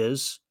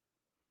is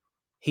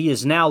he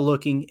is now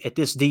looking at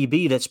this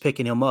DB that's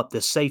picking him up,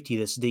 this safety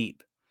that's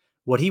deep.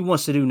 What he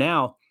wants to do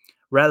now,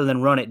 rather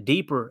than run it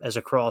deeper as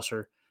a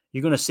crosser,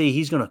 you're going to see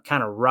he's going to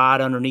kind of ride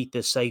underneath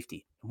this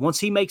safety. Once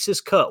he makes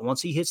his cut,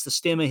 once he hits the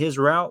stem of his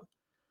route,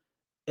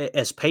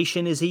 as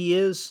patient as he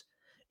is,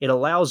 it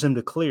allows him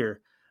to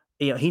clear.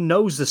 He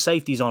knows the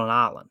safety's on an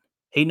island.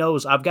 He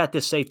knows I've got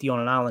this safety on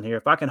an island here.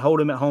 If I can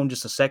hold him at home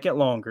just a second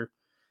longer,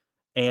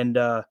 and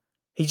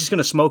he's just going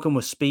to smoke him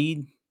with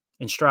speed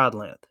and stride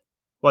length.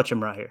 Watch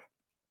him right here.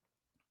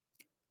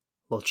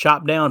 Little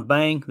chop down,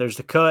 bang, there's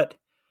the cut.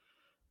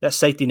 That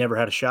safety never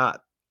had a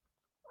shot.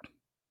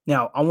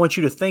 Now, I want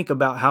you to think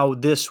about how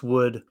this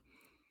would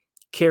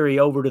carry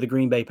over to the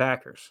Green Bay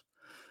Packers.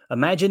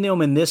 Imagine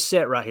them in this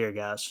set right here,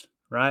 guys,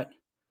 right?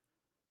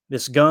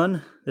 This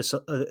gun,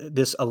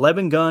 this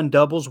 11 gun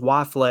doubles,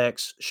 Y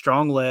flex,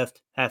 strong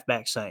left,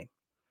 halfback same.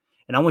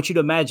 And I want you to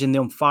imagine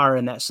them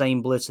firing that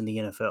same blitz in the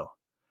NFL.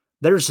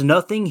 There's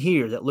nothing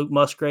here that Luke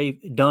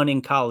Musgrave done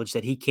in college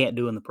that he can't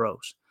do in the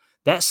pros.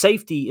 That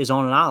safety is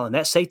on an island.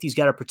 That safety's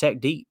got to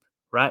protect deep,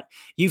 right?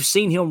 You've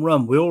seen him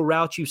run wheel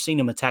routes. You've seen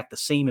him attack the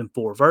seam and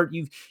four vert.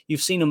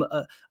 You've seen him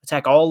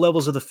attack all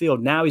levels of the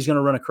field. Now he's going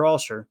to run a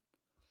crosser,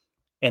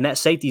 and that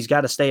safety's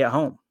got to stay at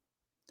home.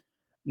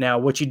 Now,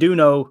 what you do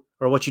know,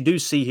 or what you do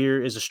see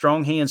here, is a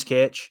strong hands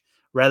catch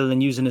rather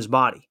than using his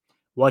body.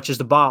 Watches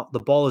the ball. The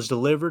ball is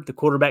delivered. The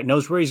quarterback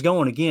knows where he's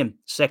going. Again,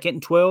 2nd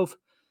and 12.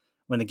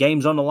 When the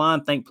game's on the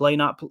line, think play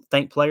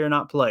or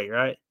not play,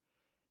 right?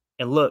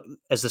 And look,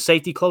 as the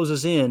safety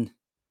closes in,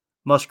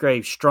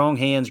 Musgrave, strong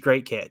hands,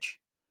 great catch.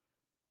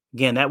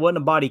 Again, that wasn't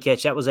a body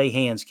catch. That was a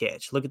hands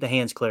catch. Look at the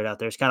hands cleared out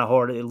there. It's kind of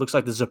hard. It looks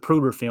like the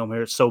Zapruder film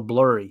here. It's so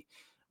blurry,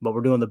 but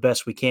we're doing the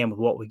best we can with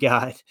what we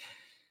got.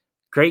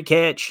 Great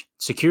catch.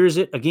 Secures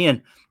it.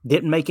 Again,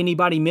 didn't make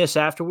anybody miss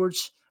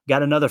afterwards.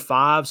 Got another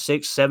 5,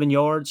 6, 7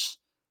 yards,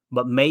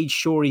 but made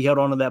sure he held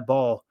onto that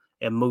ball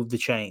and moved the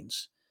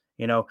chains.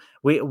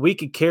 We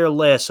could care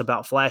less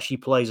about flashy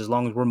plays as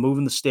long as we're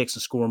moving the sticks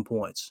and scoring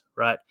points,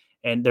 right?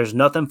 And there's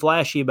nothing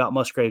flashy about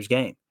Musgrave's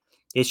game.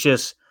 It's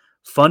just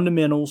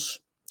fundamentals,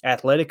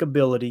 athletic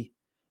ability,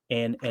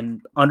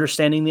 and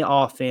understanding the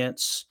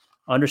offense,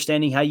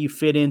 understanding how you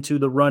fit into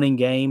the running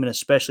game, and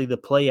especially the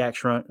play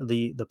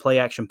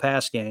action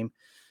pass game.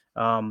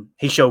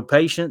 He showed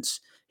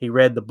patience. He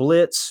read the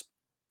blitz.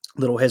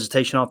 Little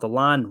hesitation off the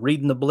line,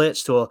 reading the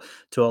blitz to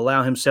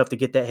allow himself to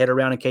get that head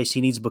around in case he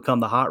needs to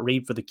become the hot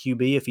read for the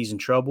QB if he's in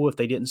trouble, if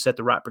they didn't set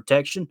the right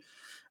protection.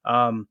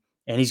 And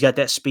he's got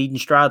that speed and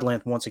stride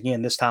length once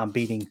again, this time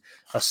beating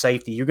a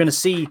safety. You're going to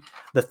see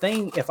the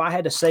thing, if I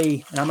had to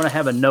say, and I'm going to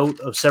have a note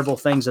of several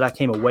things that I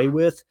came away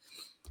with,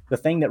 the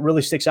thing that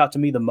really sticks out to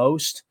me the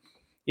most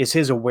is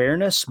his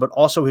awareness, but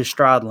also his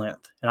stride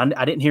length. And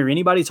I didn't hear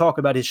anybody talk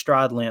about his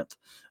stride length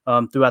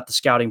throughout the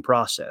scouting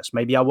process.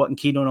 Maybe I wasn't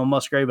keyed on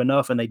Musgrave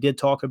enough, and they did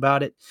talk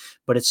about it,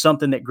 but it's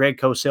something that Greg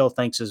Cosell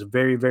thinks is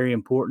very, very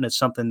important. It's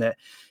something that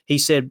he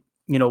said,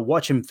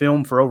 watch him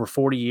film for over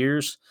 40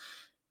 years.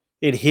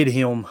 It hit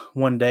him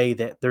one day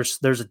that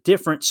there's a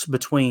difference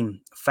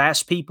between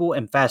fast people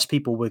and fast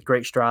people with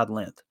great stride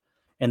length.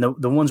 And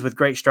the ones with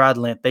great stride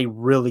length, they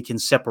really can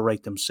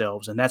separate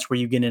themselves. And that's where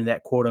you get into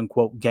that quote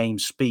unquote game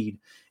speed.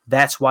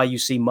 That's why you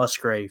see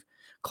Musgrave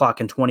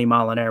clocking 20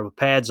 mile an hour with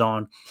pads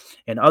on,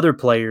 and other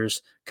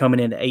players coming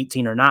into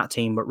 18 or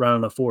 19, but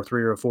running a 4.3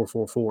 or a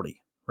 4.440,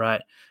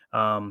 right?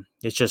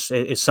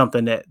 It's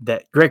something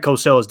that Greg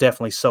Cosell has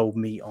definitely sold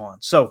me on.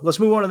 So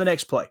let's move on to the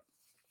next play.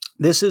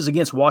 This is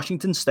against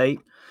Washington State.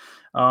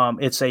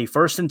 It's a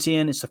 1st and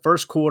 10. It's the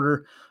first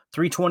quarter,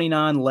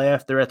 3:29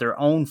 left. They're at their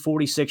own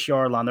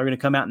 46-yard line. They're going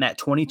to come out in that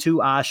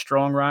 22-I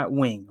strong right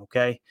wing,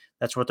 okay?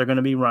 That's what they're going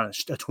to be running,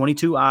 a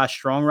 22-I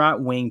strong right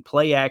wing,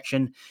 play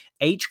action,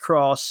 H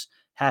cross,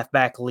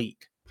 halfback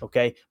leak,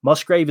 okay?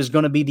 Musgrave is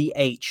going to be the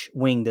H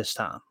wing this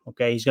time,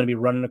 okay? He's going to be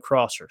running a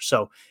crosser.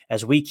 So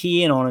as we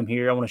key in on him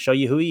here, I want to show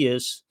you who he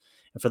is.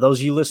 And for those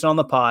of you listening on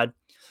the pod,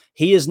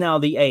 he is now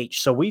the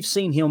H. So we've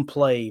seen him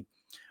play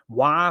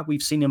Y.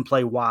 We've seen him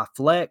play Y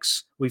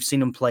flex. We've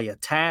seen him play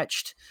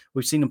attached.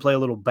 We've seen him play a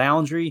little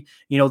boundary.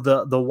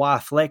 The Y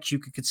flex, you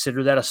could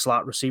consider that a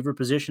slot receiver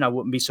position. I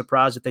wouldn't be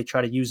surprised if they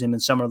try to use him in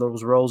some of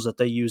those roles that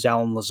they used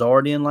Alan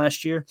Lazard in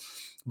last year.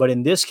 But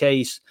in this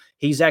case,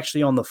 he's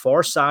actually on the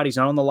far side. He's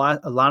not on the line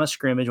of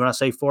scrimmage. When I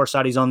say far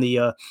side, he's on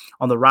the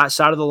right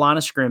side of the line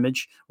of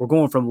scrimmage. We're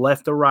going from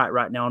left to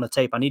right now on the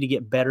tape. I need to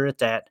get better at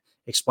that,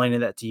 explaining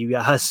that to you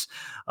guys.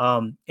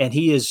 And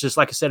he is, just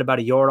like I said, about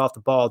a yard off the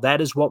ball. That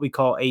is what we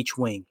call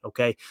H-wing,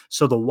 okay?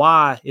 So the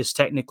Y is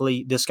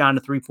technically this guy in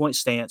a three-point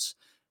stance.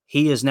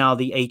 He is now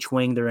the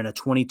H-wing. They're in a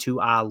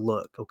 22-I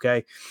look,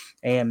 okay?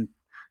 And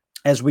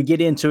as we get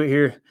into it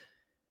here,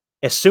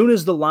 As soon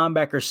as the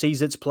linebacker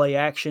sees its play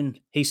action,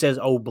 he says,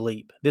 "Oh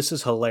bleep, this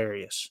is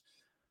hilarious.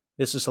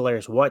 This is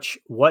hilarious.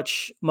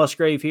 Watch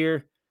Musgrave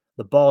here.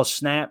 The ball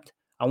snapped.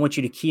 I want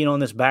you to key in on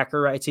this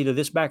backer, right? It's either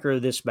this backer or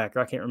this backer.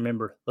 I can't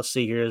remember. Let's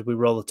see here as we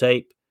roll the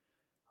tape.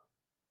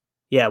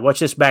 Yeah, watch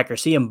this backer.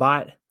 See him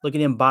bite? Look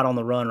at him bite on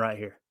the run right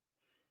here.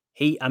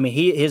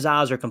 His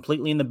eyes are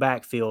completely in the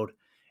backfield.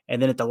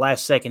 And then at the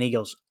last second, he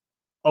goes,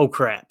 "Oh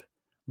crap."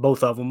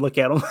 Both of them. Look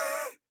at them.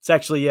 It's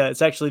actually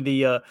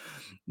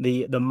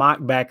the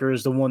mock backer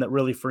is the one that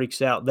really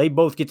freaks out. They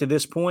both get to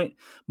this point.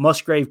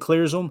 Musgrave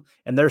clears them,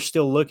 and they're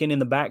still looking in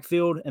the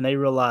backfield, and they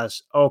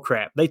realize, oh,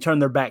 crap. They turn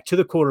their back to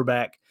the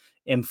quarterback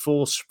in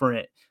full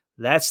sprint.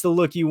 That's the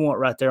look you want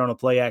right there on a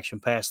play-action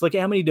pass. Look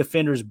at how many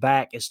defenders'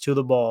 back is to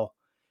the ball,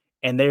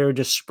 and they're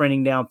just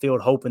sprinting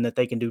downfield hoping that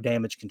they can do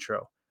damage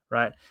control,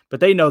 right?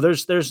 But they know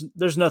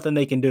there's nothing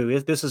they can do.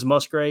 If this is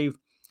Musgrave,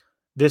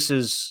 this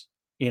is,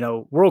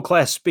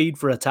 world-class speed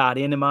for a tight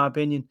end, in my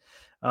opinion.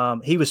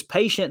 He was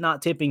patient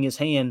not tipping his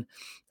hand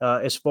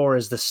as far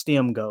as the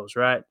stem goes,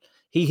 right?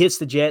 He hits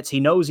the Jets. He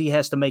knows he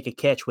has to make a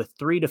catch with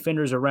 3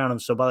 defenders around him.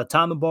 So by the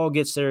time the ball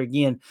gets there,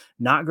 again,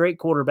 not great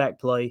quarterback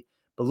play.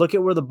 But look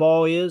at where the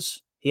ball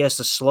is. He has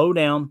to slow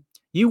down.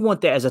 You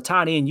want that as a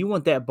tight end. You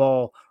want that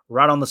ball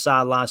right on the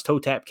sidelines, toe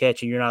tap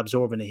catch, and you're not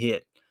absorbing a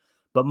hit.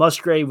 But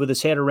Musgrave, with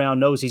his head around,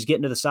 knows he's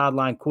getting to the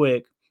sideline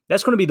quick.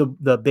 That's going to be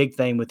the big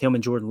thing with him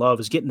and Jordan Love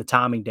is getting the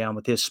timing down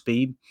with his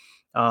speed.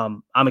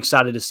 I'm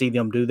excited to see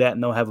them do that,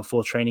 and they'll have a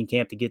full training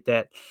camp to get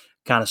that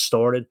kind of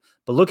started.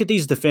 But look at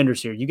these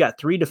defenders here. You got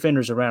 3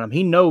 defenders around him.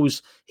 He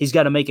knows he's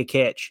got to make a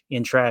catch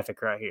in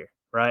traffic right here,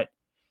 right?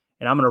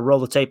 And I'm going to roll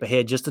the tape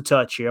ahead just a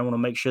touch here. I want to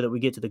make sure that we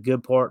get to the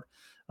good part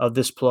of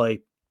this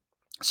play.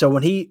 So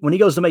when he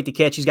goes to make the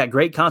catch, he's got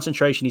great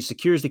concentration. He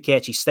secures the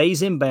catch. He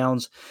stays in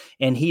bounds,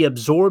 and he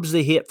absorbs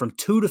the hit from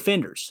 2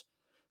 defenders.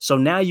 So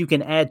now you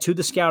can add to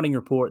the scouting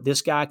report,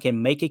 this guy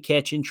can make a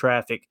catch in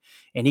traffic,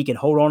 and he can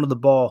hold on to the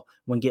ball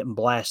when getting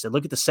blasted.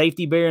 Look at the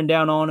safety bearing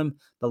down on him,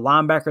 the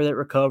linebacker that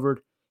recovered.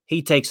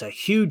 He takes a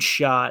huge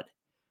shot,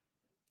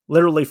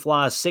 literally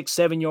flies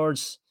 6-7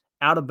 yards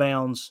out of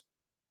bounds,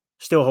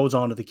 still holds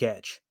on to the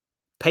catch.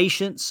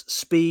 Patience,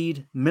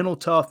 speed, mental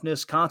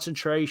toughness,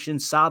 concentration,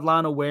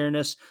 sideline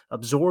awareness,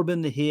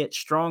 absorbing the hit,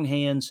 strong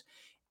hands,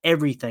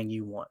 everything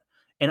you want.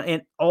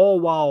 And all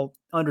while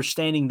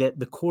understanding that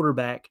the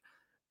quarterback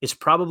is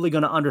probably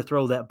going to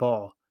underthrow that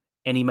ball,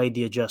 and he made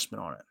the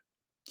adjustment on it.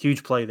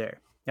 Huge play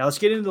there. Now let's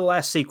get into the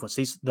last sequence,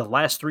 the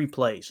last 3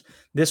 plays.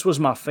 This was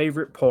my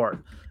favorite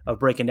part of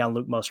breaking down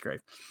Luke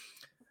Musgrave.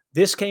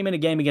 This came in a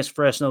game against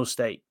Fresno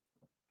State.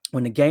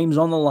 When the game's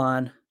on the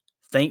line,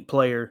 think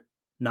player,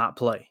 not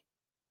play.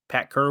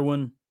 Pat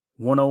Kerwin,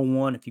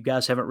 101. If you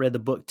guys haven't read the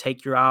book,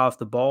 Take Your Eye Off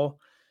the Ball,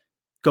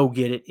 go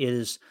get it.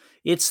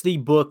 It's the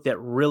book that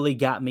really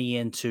got me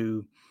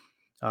into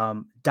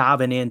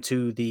diving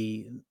into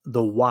the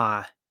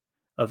why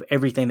of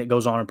everything that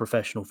goes on in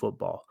professional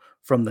football,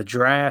 from the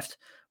draft,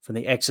 from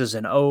the X's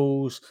and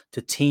O's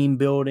to team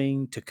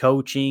building to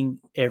coaching,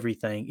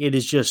 everything. It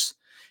is just,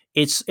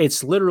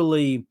 it's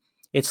literally,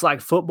 it's like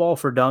football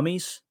for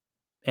dummies.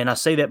 And I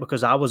say that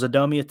because I was a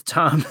dummy at the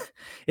time.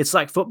 It's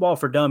like football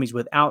for dummies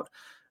without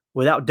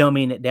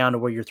dummying it down to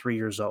where you're 3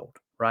 years old,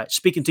 right?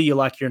 Speaking to you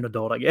like you're an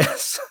adult, I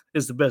guess,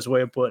 is the best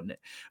way of putting it.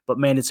 But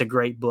man, it's a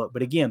great book.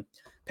 But again,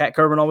 Pat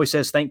Kerwin always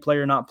says, think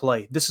player, not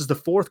play. This is the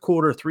 4th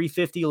quarter,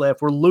 3:50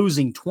 left. We're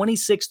losing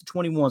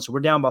 26-21. So we're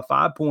down by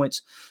 5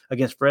 points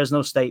against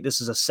Fresno State.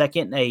 This is a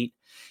 2nd and 8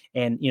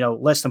 and,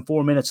 less than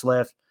 4 minutes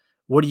left.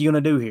 What are you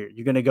going to do here?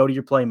 You're going to go to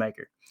your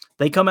playmaker.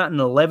 They come out in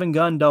an 11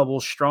 gun double,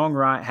 strong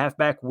right,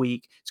 halfback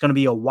weak. It's going to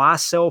be a why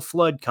sell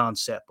flood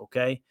concept.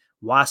 Okay.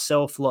 Why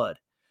sell flood?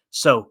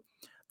 So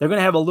they're going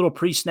to have a little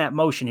pre-snap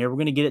motion here. We're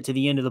going to get it to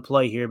the end of the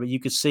play here, but you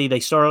can see they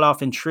started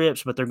off in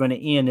trips, but they're going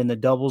to end in the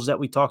doubles that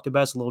we talked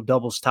about. It's a little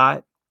doubles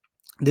tight.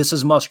 This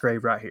is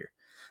Musgrave right here.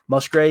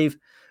 Musgrave,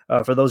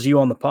 for those of you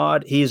on the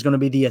pod, he is going to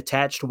be the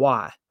attached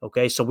Y.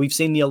 Okay, so we've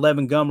seen the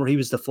 11 gun where he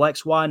was the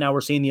flex Y. Now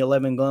we're seeing the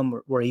 11 gun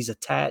where he's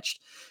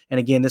attached. And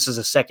again, this is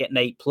a 2nd and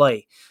 8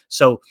 play.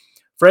 So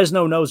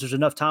Fresno knows there's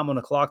enough time on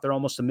the clock. They're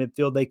almost to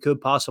midfield. They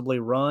could possibly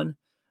run,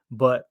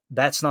 but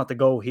that's not the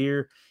goal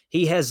here.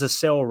 He has the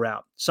sell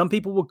route. Some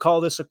people would call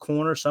this a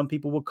corner. Some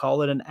people would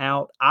call it an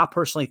out. I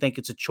personally think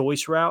it's a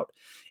choice route,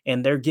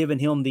 and they're giving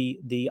him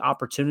the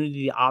opportunity,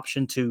 the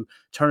option to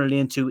turn it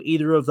into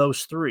either of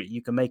those 3.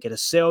 You can make it a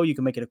sell, you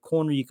can make it a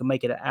corner, you can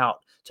make it an out.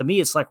 To me,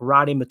 it's like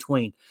right in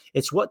between.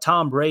 It's what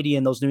Tom Brady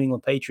and those New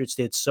England Patriots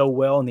did so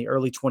well in the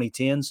early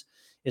 2010s,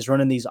 is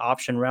running these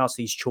option routes,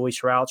 these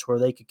choice routes where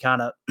they could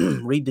kind of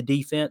read the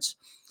defense.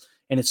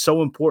 And it's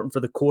so important for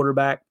the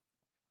quarterback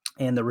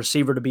and the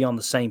receiver to be on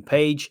the same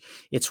page.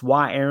 It's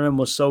why Aaron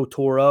was so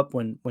tore up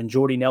when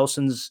Jordy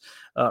Nelson's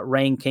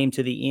reign came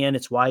to the end.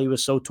 It's why he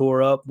was so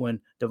tore up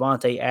when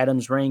Devontae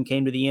Adams' reign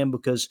came to the end,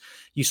 because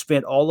you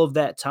spent all of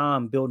that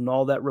time building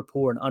all that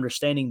rapport and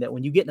understanding that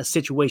when you get in a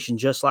situation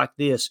just like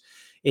this,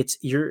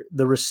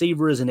 the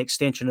receiver is an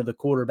extension of the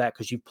quarterback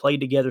because you've played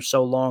together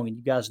so long and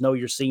you guys know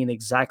you're seeing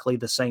exactly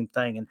the same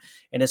thing.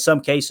 And in some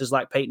cases,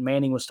 like Peyton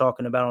Manning was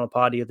talking about on a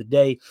pod the other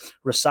day,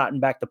 reciting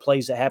back the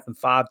plays that happened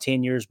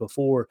 5-10 years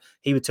before,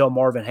 he would tell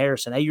Marvin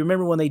Harrison, hey, you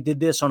remember when they did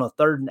this on a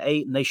 3rd and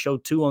 8 and they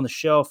showed 2 on the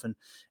shelf and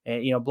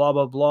blah,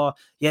 blah, blah.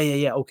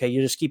 Yeah. Okay,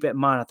 you just keep it in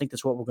mind. I think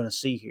that's what we're going to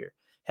see here.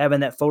 Having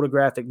that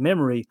photographic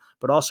memory,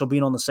 but also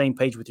being on the same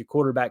page with your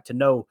quarterback to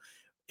know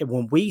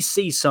when we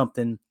see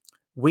something,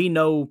 we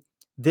know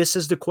this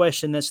is the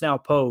question that's now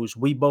posed.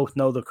 We both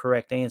know the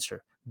correct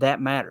answer.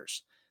 That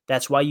matters.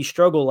 That's why you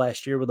struggled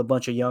last year with a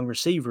bunch of young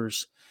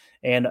receivers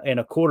and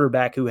a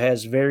quarterback who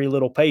has very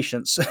little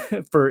patience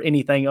for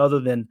anything other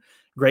than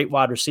great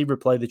wide receiver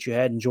play that you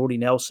had in Jordy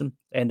Nelson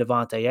and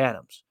Devontae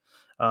Adams.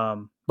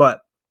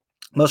 But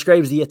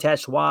Musgrave's the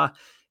attached Y.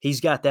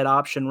 He's got that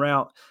option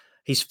route.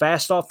 He's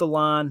fast off the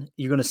line.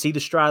 You're going to see the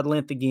stride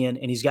length again,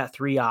 and he's got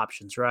 3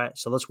 options, right?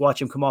 So let's watch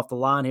him come off the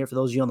line here. For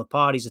those of you on the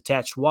pod, he's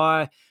attached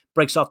Y,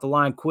 breaks off the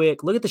line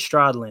quick. Look at the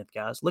stride length,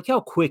 guys. Look how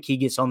quick he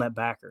gets on that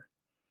backer.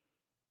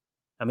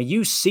 I mean,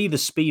 you see the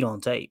speed on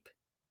tape.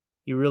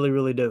 You really,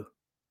 really do.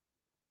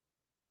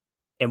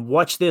 And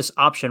watch this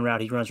option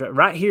route he runs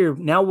right here.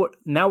 Now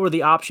where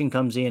the option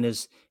comes in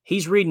is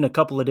he's reading a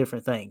couple of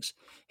different things.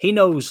 He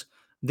knows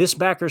this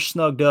backer's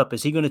snugged up.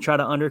 Is he going to try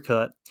to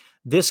undercut?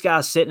 This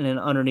guy's sitting in an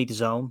underneath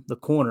zone, the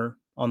corner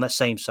on that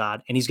same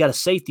side, and he's got a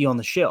safety on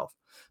the shelf.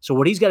 So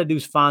what he's got to do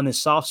is find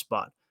this soft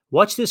spot.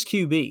 Watch this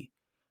QB.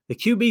 The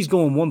QB's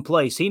going one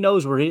place. He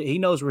knows where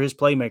his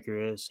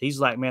playmaker is. He's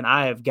like, man,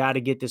 I have got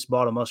to get this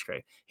ball to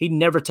Musgrave. He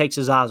never takes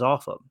his eyes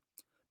off of him.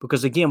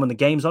 Because, again, when the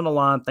game's on the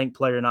line, think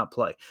play or not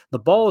play. The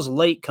ball is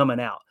late coming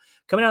out.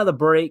 Coming out of the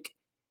break,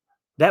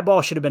 that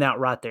ball should have been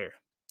out right there.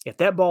 If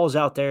that ball is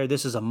out there,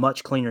 this is a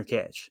much cleaner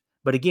catch.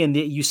 But, again,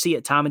 you see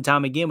it time and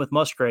time again with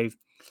Musgrave.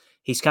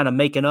 He's kind of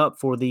making up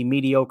for the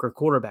mediocre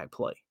quarterback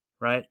play,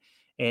 right?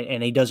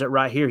 And he does it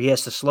right here. He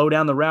has to slow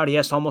down the route. He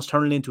has to almost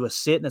turn it into a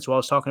sit. And that's why I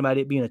was talking about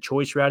it being a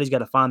choice route. He's got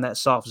to find that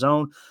soft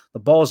zone. The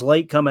ball's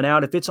late coming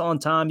out. If it's on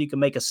time, you can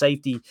make a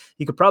safety.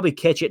 You could probably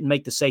catch it and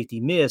make the safety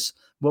miss.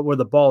 But where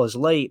the ball is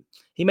late,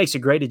 he makes a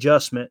great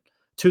adjustment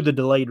to the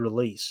delayed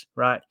release,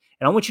 right?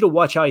 And I want you to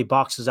watch how he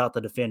boxes out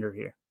the defender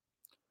here.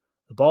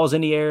 The ball's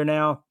in the air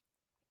now.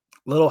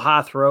 Little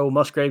high throw.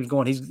 Musgrave's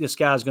going, this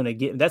guy's going to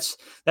get – that's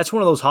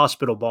one of those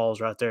hospital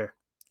balls right there.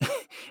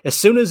 As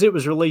soon as it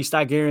was released,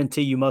 I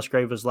guarantee you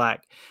Musgrave was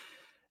like,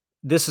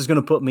 this is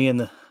going to put me in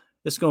a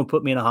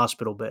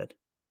hospital bed.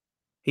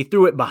 He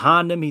threw it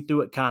behind him. He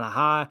threw it kind of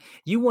high.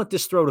 You want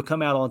this throw to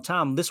come out on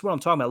time. This is what I'm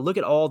talking about. Look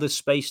at all this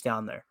space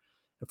down there.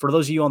 And for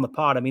those of you on the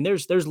pod, I mean,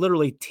 there's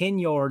literally 10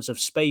 yards of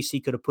space he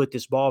could have put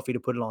this ball if he'd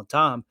have put it on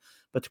time,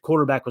 but the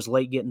quarterback was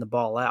late getting the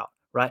ball out,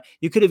 right?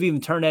 You could have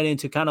even turned that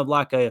into kind of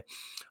like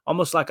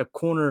almost like a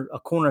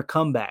corner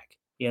comeback,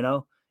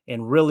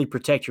 and really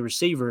protect your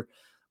receiver.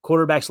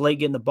 Quarterback's late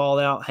getting the ball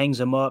out, hangs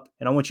him up.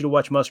 And I want you to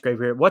watch Musgrave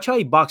here. Watch how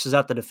he boxes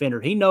out the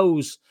defender. He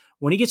knows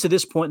when he gets to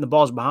this point and the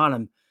ball's behind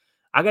him,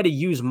 I got to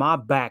use my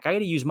back. I got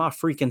to use my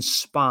freaking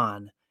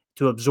spine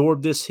to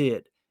absorb this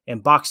hit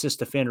and box this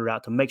defender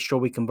out to make sure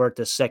we convert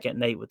this 2nd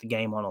and 8 with the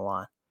game on the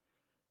line.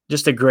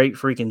 Just a great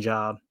freaking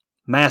job.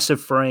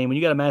 Massive frame. When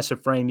you got a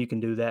massive frame, you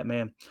can do that,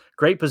 man.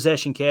 Great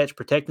possession catch,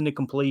 protecting the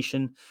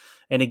completion.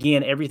 And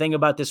again, everything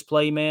about this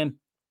play, man,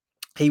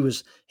 He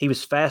was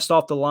fast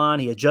off the line.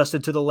 He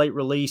adjusted to the late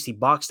release. He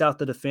boxed out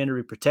the defender.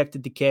 He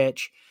protected the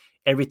catch.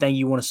 Everything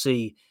you want to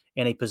see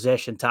in a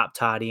possession top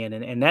tight end.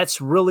 And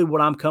that's really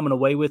what I'm coming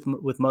away with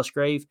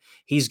Musgrave.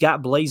 He's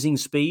got blazing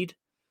speed,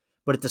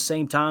 but at the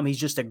same time, he's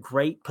just a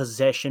great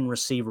possession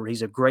receiver.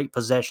 He's a great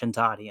possession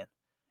tight end.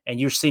 And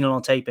you're seeing it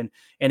on tape. And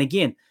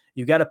again,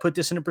 you got to put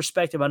this into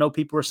perspective. I know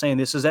people are saying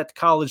this is at the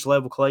college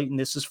level, Clayton.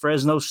 This is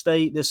Fresno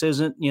State. This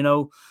isn't,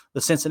 the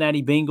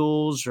Cincinnati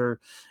Bengals or,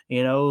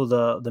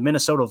 the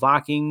Minnesota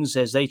Vikings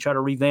as they try to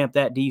revamp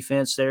that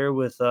defense there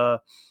with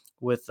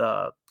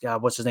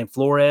what's his name,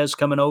 Flores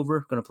coming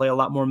over, going to play a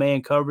lot more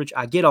man coverage.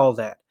 I get all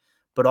that.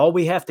 But all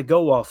we have to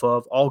go off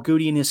of, all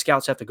Goody and his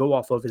scouts have to go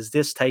off of is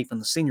this tape in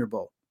the Senior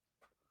Bowl.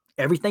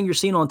 Everything you're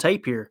seeing on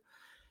tape here,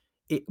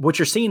 what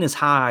you're seeing is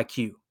high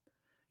IQ.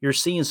 You're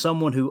seeing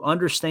someone who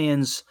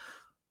understands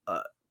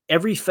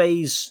every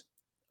phase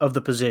of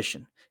the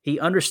position. He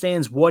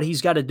understands what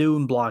he's got to do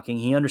in blocking.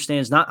 He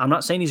understands I'm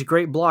not saying he's a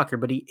great blocker,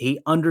 but he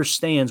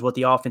understands what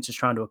the offense is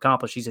trying to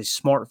accomplish. He's a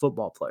smart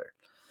football player.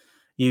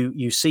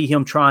 You see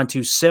him trying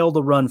to sell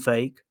the run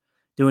fake,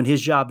 doing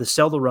his job to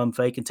sell the run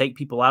fake and take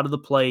people out of the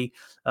play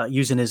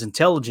using his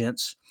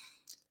intelligence.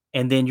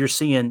 And then you're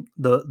seeing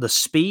the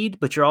speed,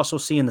 but you're also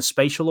seeing the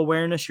spatial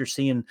awareness. You're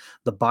seeing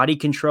the body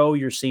control.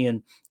 You're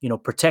seeing,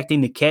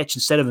 protecting the catch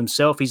instead of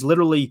himself. He's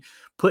literally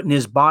putting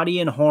his body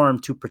in harm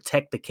to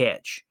protect the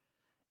catch.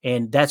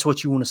 And that's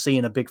what you want to see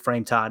in a big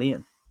frame tight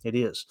end. It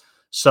is.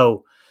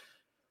 So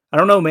I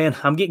don't know, man.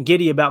 I'm getting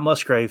giddy about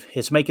Musgrave.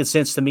 It's making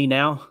sense to me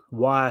now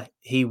why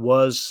he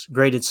was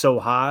graded so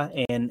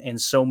high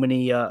and so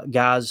many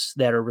guys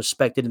that are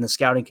respected in the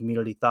scouting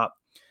community thought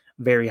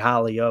very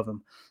highly of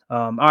him.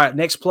 All right,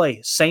 next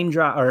play, same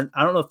drive, or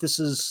I don't know if this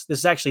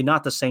is actually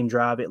not the same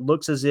drive. It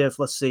looks as if,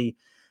 let's see,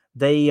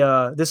 they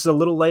this is a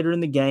little later in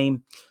the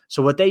game.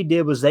 So what they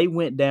did was they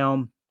went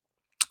down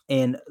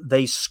and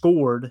they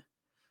scored,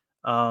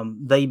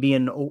 they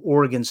being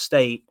Oregon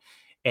State,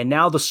 and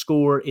now the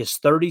score is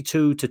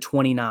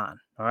 32-29.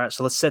 All right,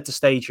 so let's set the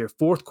stage here.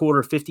 Fourth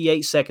quarter,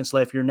 58 seconds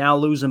left. You're now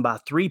losing by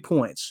 3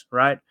 points,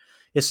 right?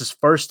 This is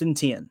 1st and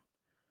 10.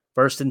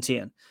 1st and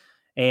 10.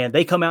 And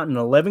they come out in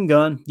an 11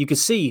 gun. You can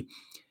see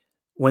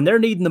when they're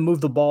needing to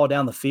move the ball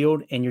down the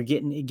field and you're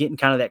getting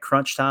kind of that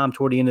crunch time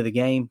toward the end of the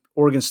game,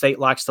 Oregon State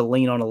likes to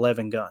lean on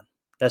 11 gun.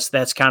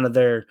 That's kind of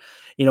their,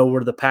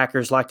 where the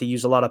Packers like to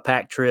use a lot of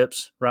pack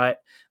trips, right?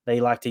 They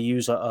like to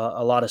use a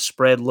lot of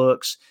spread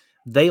looks.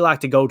 They like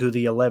to go to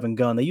the 11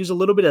 gun. They use a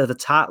little bit of the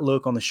tight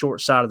look on the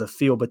short side of the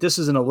field, but this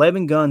is an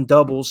 11 gun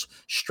doubles,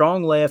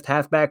 strong left,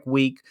 halfback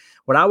weak,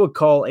 what I would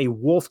call a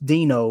Wolf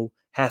Dino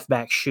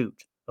halfback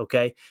shoot.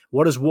 Okay.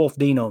 What does Wolf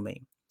Dino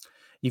mean?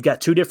 You've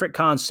got two different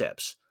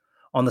concepts.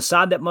 On the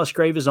side that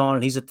Musgrave is on,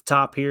 and he's at the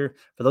top here.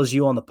 For those of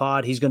you on the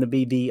pod, he's going to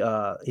be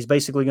he's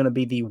basically going to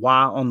be the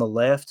Y on the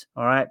left.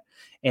 All right.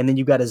 And then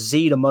you've got a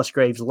Z to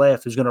Musgrave's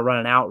left who's going to run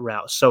an out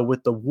route. So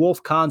with the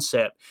Wolf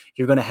concept,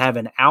 you're going to have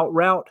an out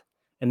route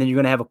and then you're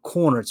going to have a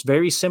corner. It's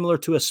very similar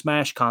to a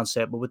smash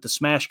concept, but with the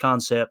smash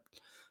concept,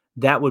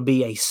 that would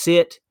be a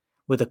sit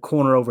with a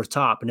corner over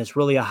top. And it's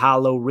really a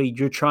high-low read.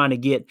 You're trying to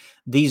get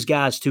these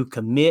guys to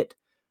commit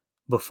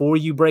before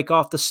you break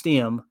off the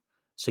stem.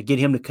 So get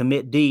him to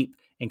commit deep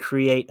and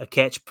create a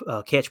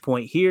catch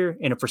point here.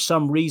 And if for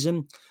some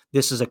reason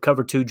this is a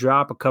cover 2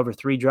 drop, a cover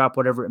 3 drop,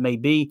 whatever it may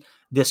be,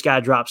 this guy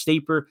drops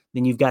deeper,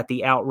 then you've got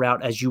the out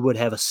route as you would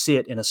have a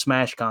sit in a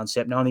smash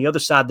concept. Now on the other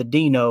side, the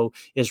Dino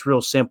is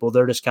real simple.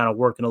 They're just kind of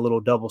working a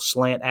little double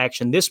slant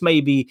action. This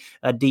may be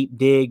a deep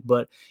dig,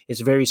 but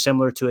it's very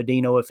similar to a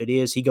Dino. If it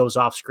is, he goes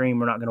off screen.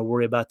 We're not going to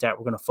worry about that.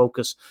 We're going to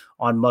focus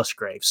on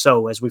Musgrave.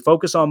 So as we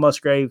focus on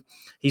Musgrave,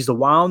 he's the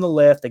Y on the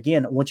left.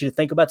 Again, I want you to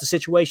think about the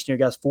situation here,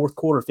 guys. Fourth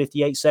quarter,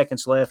 58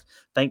 seconds left.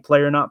 Think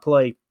play or not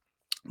play.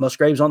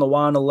 Musgrave's on the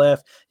Y on the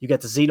left. You got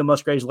the Z to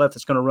Musgrave's left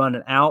that's going to run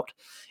an out.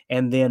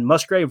 And then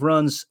Musgrave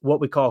runs what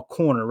we call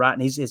corner, right?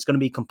 And it's going to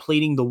be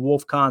completing the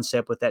Wolf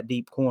concept with that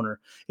deep corner.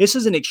 This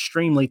is an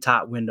extremely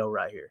tight window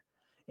right here.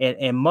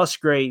 And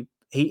Musgrave,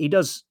 he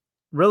does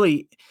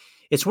really,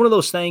 it's one of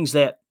those things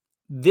that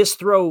this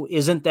throw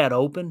isn't that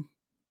open,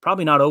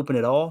 probably not open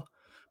at all,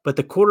 but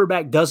the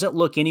quarterback doesn't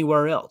look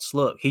anywhere else.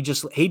 Look, he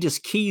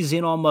just keys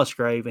in on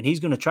Musgrave, and he's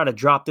going to try to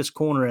drop this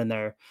corner in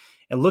there.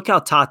 And look how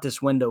tight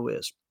this window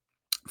is.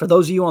 For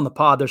those of you on the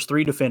pod, there's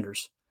 3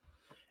 defenders.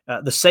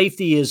 The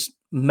safety is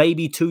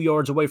maybe 2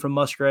 yards away from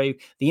Musgrave.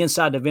 The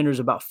inside defender is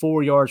about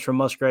 4 yards from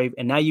Musgrave.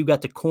 And now you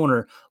got the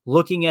corner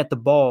looking at the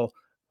ball,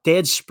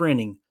 dead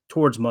sprinting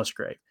towards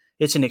Musgrave.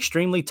 It's an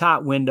extremely tight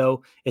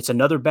window. It's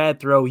another bad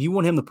throw. You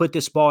want him to put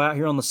this ball out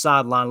here on the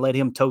sideline, let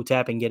him toe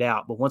tap and get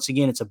out. But once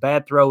again, it's a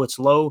bad throw. It's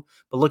low.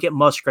 But look at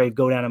Musgrave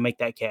go down and make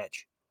that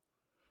catch.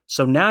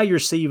 So now you're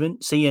seeing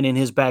in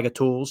his bag of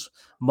tools,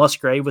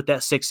 Musgrave with that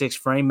 6'6"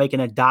 frame making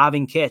a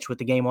diving catch with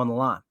the game on the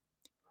line.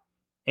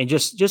 And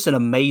just an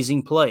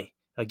amazing play.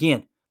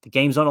 Again, the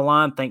game's on the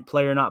line. Think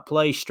play or not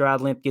play. Stride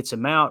limp gets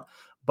him out.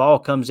 Ball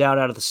comes out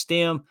of the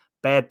stem.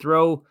 Bad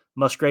throw.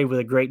 Musgrave with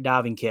a great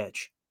diving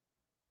catch.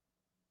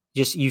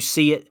 Just you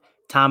see it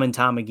time and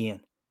time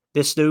again.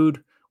 This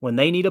dude, when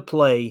they need a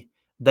play,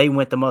 they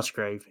went to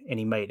Musgrave, and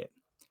he made it.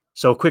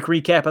 So a quick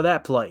recap of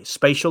that play.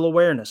 Spatial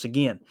awareness.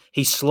 Again,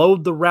 he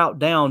slowed the route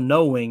down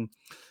knowing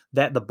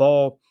that the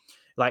ball,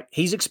 like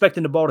he's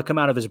expecting the ball to come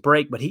out of his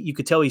break, but you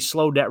could tell he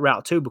slowed that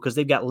route too because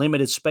they've got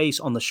limited space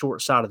on the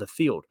short side of the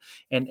field.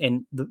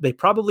 And they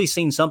probably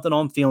seen something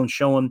on film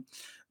showing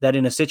that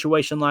in a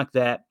situation like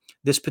that,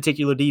 this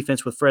particular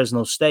defense with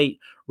Fresno State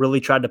really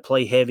tried to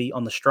play heavy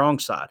on the strong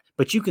side.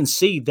 But you can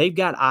see they've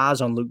got eyes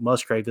on Luke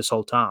Musgrave this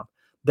whole time.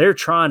 They're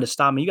trying to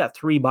stop him. You got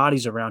 3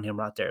 bodies around him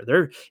right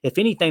there. If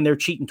anything, they're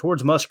cheating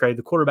towards Musgrave.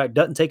 The quarterback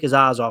doesn't take his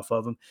eyes off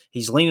of him.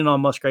 He's leaning on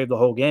Musgrave the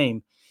whole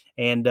game,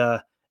 and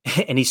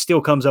he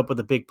still comes up with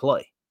a big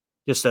play.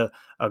 Just a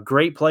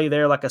great play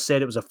there. Like I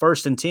said, it was a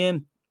 1st and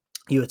 10.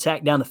 You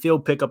attack down the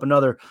field, pick up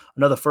another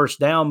first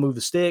down, move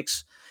the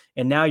sticks,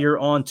 and now you're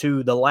on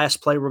to the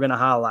last play we're going to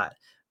highlight.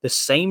 The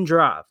same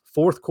drive,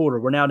 fourth quarter,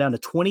 we're now down to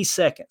 20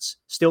 seconds,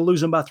 still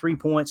losing by 3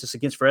 points. It's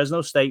against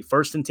Fresno State,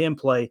 1st and 10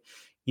 play.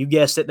 You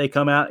guessed it, they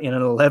come out in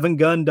an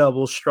 11-gun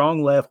double,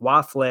 strong left,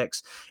 Y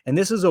flex, and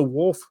this is a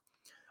wolf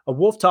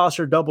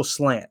tosser double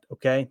slant,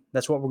 okay?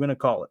 That's what we're going to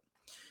call it.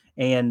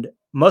 And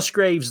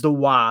Musgrave's the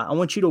Y. I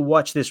want you to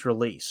watch this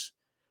release.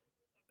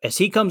 As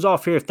he comes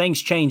off here,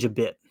 things change a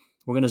bit.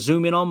 We're going to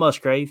zoom in on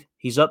Musgrave.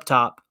 He's up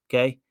top,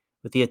 okay,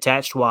 with the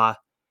attached Y,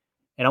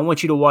 and I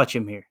want you to watch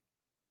him here.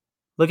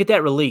 Look at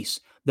that release.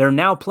 They're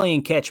now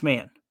playing catch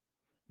man.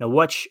 Now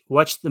watch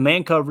the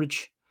man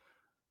coverage.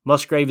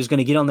 Musgrave is going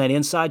to get on that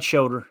inside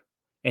shoulder,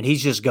 and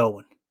he's just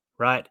going,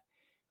 right?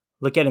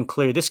 Look at him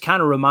clear. This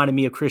kind of reminded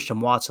me of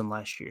Christian Watson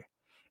last year.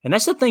 And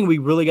that's the thing we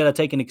really got to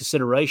take into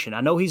consideration.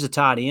 I know he's a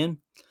tight end,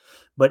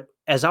 but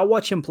as I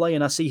watch him play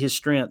and I see his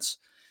strengths,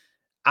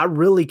 I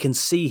really can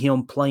see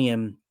him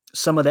playing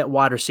some of that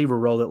wide receiver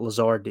role that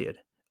Lazard did.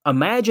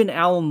 Imagine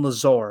Alan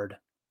Lazard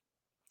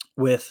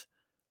with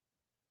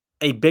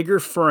a bigger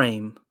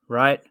frame,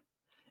 right?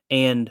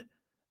 And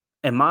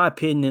in my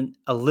opinion,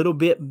 a little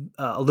bit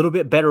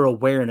better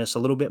awareness, a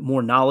little bit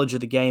more knowledge of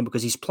the game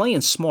because he's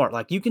playing smart.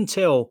 Like you can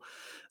tell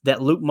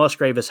that Luke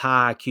Musgrave is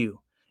high IQ,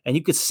 and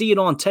you could see it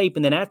on tape.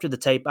 And then after the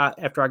tape,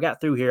 after I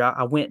got through here,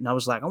 I went and I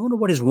was like, I wonder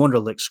what his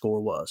Wonderlic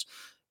score was.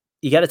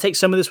 You got to take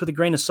some of this with a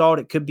grain of salt.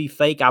 It could be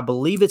fake. I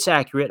believe it's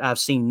accurate. I've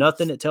seen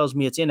nothing that tells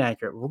me it's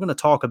inaccurate. We're going to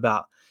talk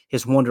about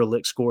his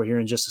Wonderlic score here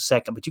in just a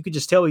second, but you could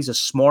just tell he's a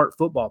smart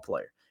football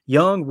player.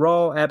 Young,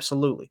 raw,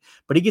 absolutely.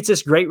 But he gets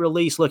this great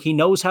release. Look, he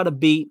knows how to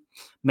beat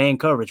man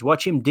coverage.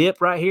 Watch him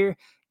dip right here,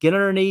 get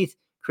underneath,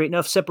 create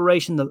enough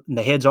separation, and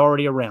the head's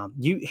already around.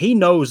 He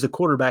knows the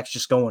quarterback's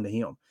just going to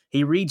him.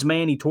 He reads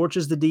man, he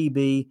torches the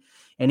DB,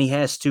 and he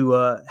has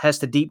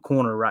to deep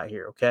corner right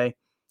here, okay?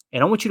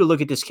 And I want you to look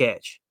at this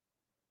catch.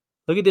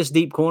 Look at this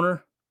deep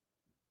corner.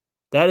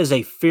 That is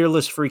a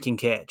fearless freaking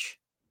catch.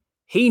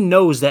 He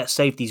knows that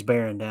safety's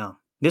bearing down.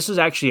 This is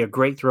actually a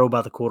great throw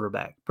by the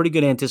quarterback. Pretty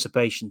good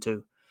anticipation,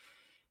 too.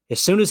 As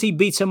soon as he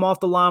beats him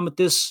off the line with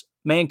this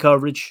man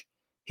coverage,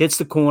 hits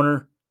the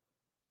corner,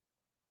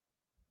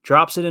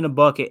 drops it in a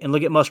bucket, and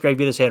look at Musgrave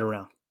get his head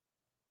around.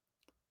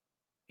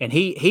 And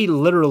he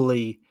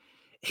literally,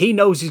 he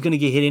knows he's going to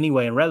get hit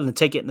anyway, and rather than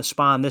take it in the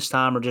spine this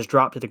time or just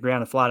drop to the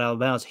ground and fly it out of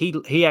bounds,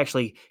 he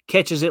actually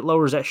catches it,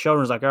 lowers that shoulder,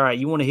 and is like, all right,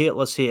 you want to hit?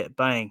 Let's hit.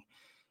 Bang.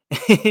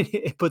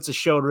 It puts a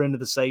shoulder into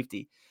the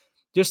safety.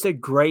 Just a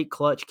great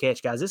clutch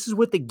catch, guys. This is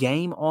with the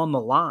game on the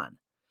line.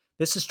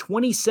 This is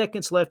 20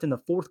 seconds left in the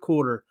fourth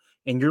quarter,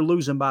 and you're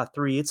losing by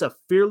 3. It's a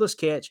fearless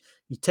catch.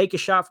 You take a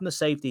shot from the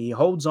safety. He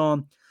holds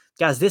on.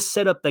 Guys, this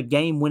set up the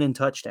game-winning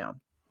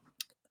touchdown.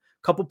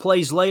 A couple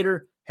plays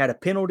later, had a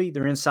penalty.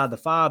 They're inside the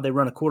 5. They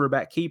run a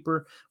quarterback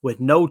keeper with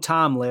no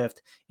time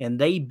left, and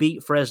they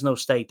beat Fresno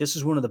State. This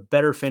is one of the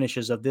better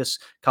finishes of this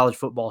college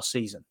football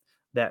season,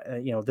 that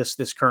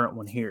this current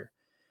one here.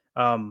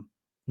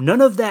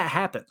 None of that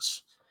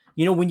happens.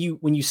 When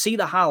you see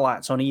the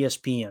highlights on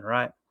ESPN,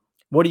 right?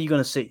 What are you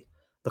going to see?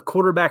 The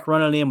quarterback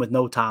running in with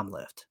no time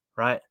left,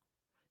 right?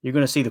 You're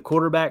going to see the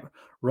quarterback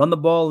run the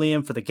ball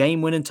in for the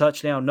game-winning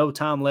touchdown, no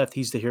time left,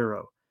 he's the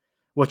hero.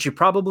 What you're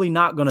probably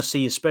not going to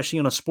see, especially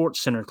on a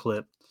Sports Center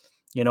clip,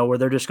 where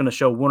they're just going to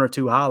show 1 or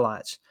 2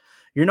 highlights,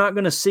 you're not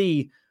going to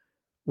see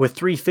with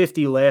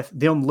 3:50 left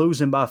them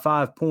losing by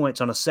 5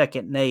 points on a 2nd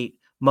and 8,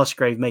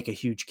 Musgrave make a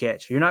huge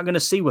catch. You're not going to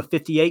see with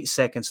 58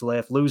 seconds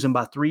left, losing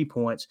by 3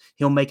 points,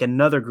 he'll make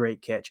another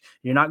great catch.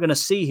 You're not going to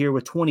see here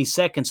with 20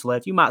 seconds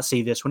left. You might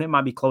see this one. It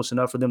might be close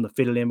enough for them to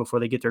fit it in before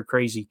they get their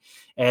crazy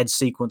ad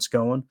sequence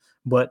going.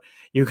 But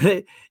you're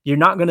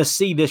not going to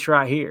see this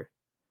right here.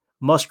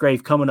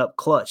 Musgrave coming up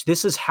clutch.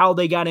 This is how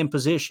they got in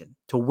position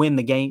to win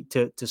the game,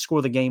 to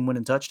score the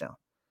game-winning touchdown.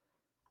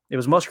 It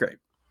was Musgrave.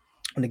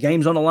 When the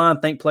game's on the line,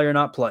 think play or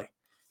not play.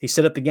 He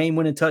set up the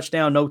game-winning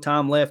touchdown, no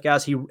time left,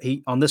 guys.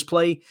 He on this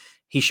play,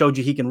 he showed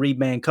you he can read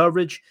man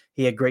coverage.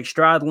 He had great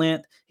stride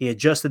length. He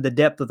adjusted the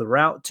depth of the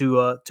route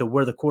to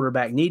where the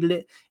quarterback needed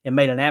it and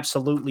made an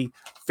absolutely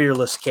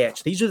fearless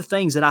catch. These are the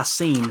things that I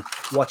seen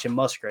watching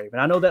Musgrave.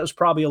 And I know that was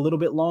probably a little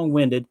bit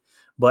long-winded,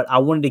 but I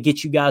wanted to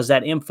get you guys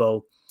that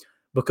info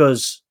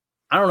because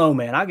I don't know,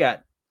 man. I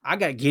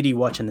got giddy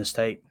watching this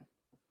tape.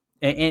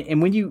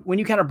 And when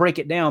you kind of break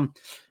it down,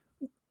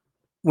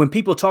 when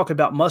people talk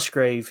about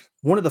Musgrave,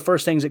 one of the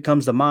first things that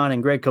comes to mind,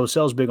 and Greg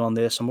Cosell's big on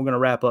this, and we're going to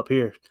wrap up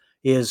here,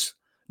 is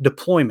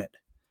deployment,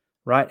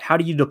 right? How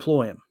do you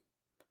deploy him?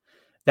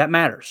 That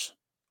matters.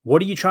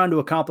 What are you trying to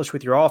accomplish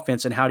with your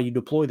offense, and how do you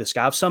deploy this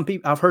guy?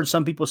 I've heard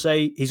some people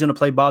say he's going to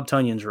play Bob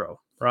Tunyon's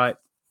role, right?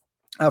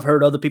 I've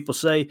heard other people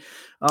say,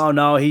 oh,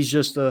 no, he's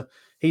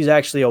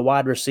actually a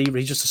wide receiver.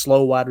 He's just a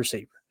slow wide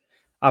receiver.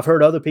 I've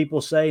heard other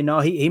people say, no,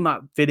 he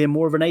might fit in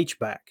more of an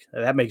H-back.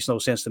 That makes no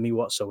sense to me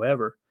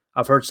whatsoever.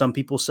 I've heard some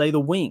people say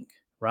the wing,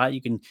 right?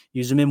 You can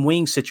use him in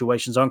wing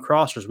situations on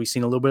crossers. We've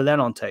seen a little bit of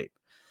that on tape.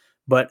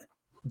 But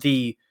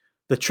the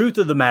truth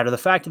of the matter, the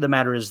fact of the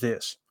matter is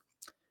this.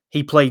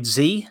 He played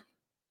Z.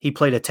 He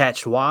played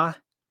attached Y.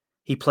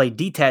 He played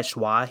detached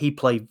Y. He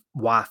played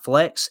Y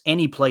flex, and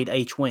he played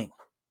H wing.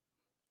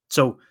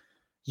 So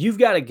you've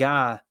got a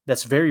guy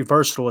that's very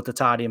versatile at the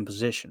tight end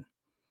position.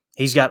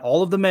 He's got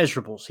all of the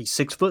measurables. He's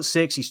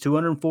 6'6". He's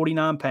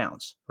 249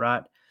 pounds,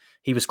 right?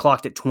 He was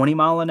clocked at 20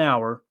 miles an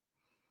hour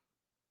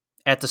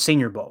at the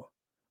Senior Bowl.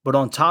 But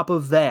on top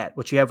of that,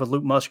 what you have with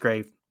Luke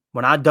Musgrave,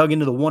 when I dug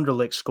into the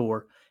Wonderlic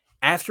score,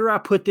 after I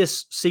put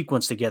this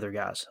sequence together,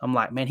 guys, I'm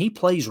like, man, he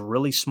plays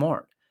really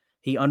smart.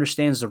 He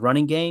understands the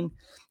running game.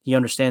 He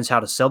understands how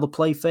to sell the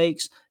play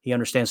fakes. He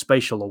understands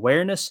spatial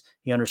awareness.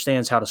 He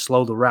understands how to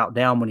slow the route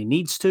down when he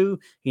needs to.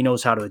 He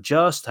knows how to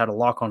adjust, how to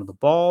lock onto the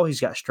ball. He's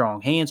got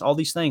strong hands, all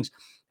these things.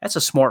 That's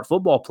a smart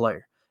football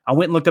player. I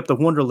went and looked up the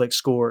Wonderlic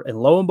score, and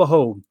lo and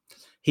behold,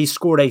 he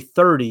scored a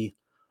 30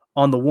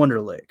 on the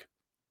Wonderlic.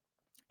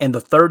 And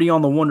the 30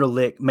 on the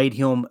Wonderlic made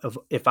him,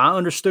 if I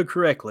understood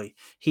correctly,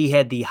 he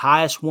had the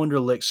highest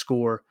Wonderlic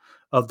score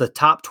of the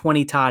top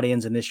 20 tight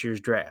ends in this year's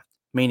draft.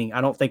 meaning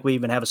I don't think we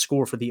even have a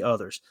score for the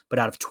others. But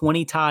out of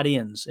 20 tight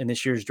ends in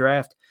this year's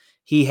draft,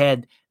 he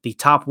had the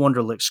top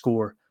Wonderlic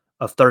score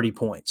of 30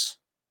 points.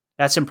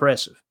 That's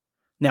impressive.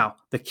 Now,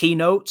 the key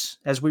notes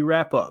as we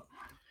wrap up.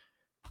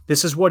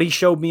 This is what he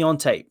showed me on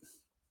tape.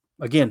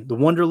 Again, the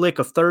Wonderlic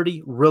of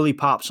 30 really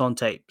pops on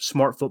tape.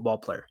 Smart football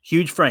player.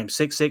 Huge frame,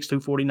 6'6",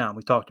 249.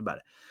 We talked about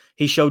it.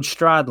 He showed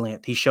stride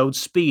length. He showed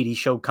speed. He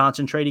showed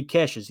concentrated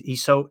catches. He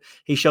showed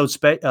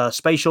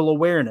spatial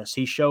awareness.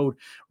 He showed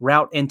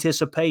route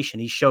anticipation.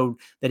 He showed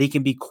that he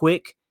can be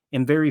quick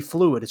and very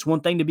fluid. It's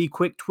one thing to be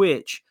quick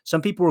twitch.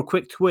 Some people are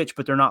quick twitch,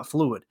 but they're not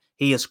fluid.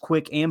 He is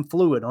quick and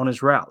fluid on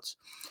his routes.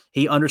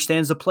 He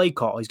understands the play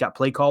call. He's got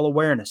play call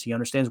awareness. He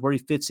understands where he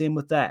fits in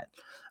with that.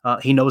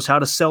 He knows how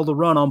to sell the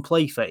run on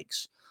play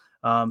fakes.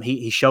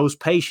 He shows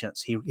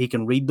patience. He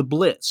can read the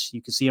blitz.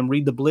 You can see him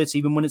read the blitz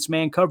even when it's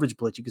man coverage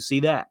blitz. You can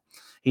see that.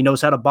 He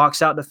knows how to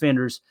box out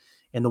defenders.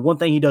 And the one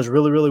thing he does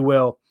really, really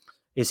well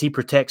is he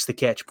protects the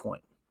catch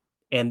point.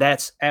 And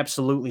that's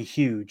absolutely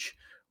huge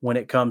when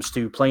it comes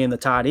to playing the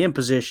tight end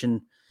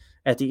position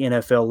at the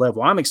NFL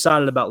level. I'm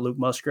excited about Luke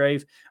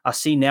Musgrave. I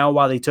see now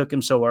why they took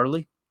him so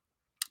early.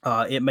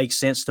 It makes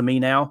sense to me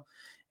now.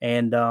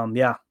 And,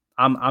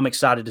 I'm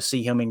excited to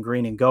see him in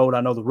green and gold.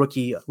 I know the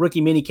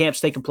rookie mini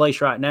camp's taking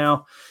place right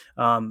now.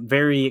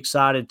 Very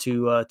excited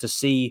to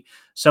see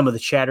some of the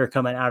chatter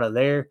coming out of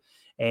there.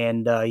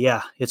 And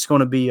it's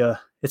going to be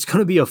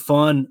a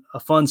fun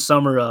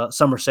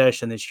summer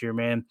session this year,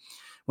 man.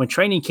 When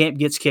training camp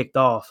gets kicked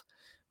off,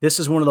 this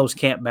is one of those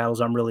camp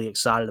battles I'm really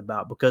excited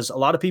about because a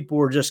lot of people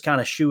were just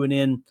kind of shooing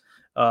in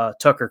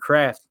Tucker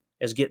Kraft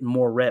as getting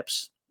more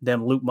reps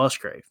than Luke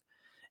Musgrave.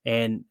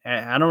 And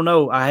I don't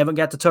know. I haven't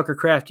got to Tucker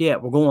Kraft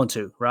yet. We're going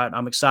to, right?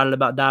 I'm excited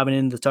about diving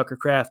into the Tucker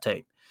Kraft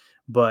tape.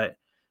 But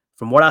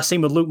from what I've seen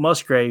with Luke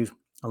Musgrave,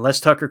 unless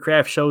Tucker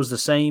Kraft shows the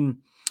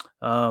same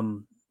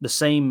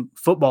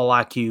football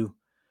IQ,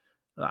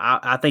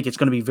 I think it's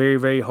going to be very,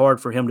 very hard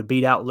for him to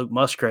beat out Luke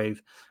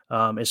Musgrave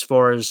as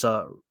far as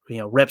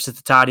reps at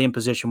the tight end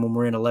position when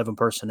we're in 11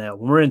 personnel.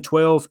 When we're in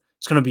 12,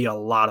 it's going to be a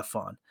lot of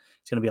fun.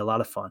 It's going to be a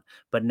lot of fun.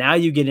 But now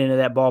you get into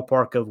that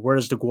ballpark of where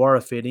does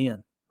DeGuara fit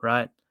in,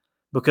 right?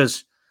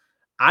 Because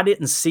I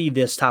didn't see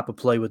this type of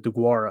play with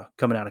DeGuara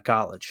coming out of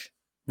college.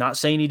 Not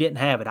saying he didn't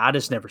have it. I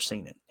just never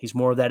seen it. He's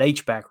more of that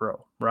H-back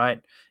role,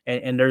 right?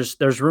 And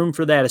there's room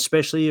for that,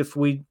 especially if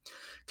we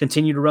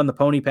continue to run the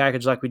pony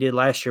package like we did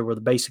last year where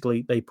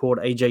basically they pulled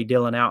A.J.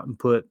 Dillon out and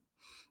put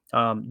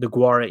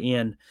DeGuara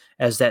in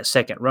as that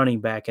second running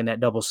back in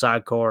that double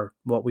sidecar,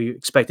 what we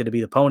expected to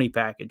be the pony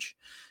package.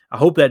 I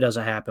hope that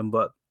doesn't happen,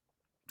 but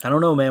I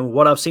don't know, man.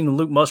 What I've seen with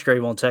Luke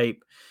Musgrave on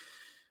tape,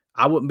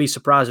 I wouldn't be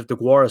surprised if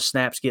DeGuara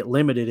snaps get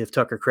limited if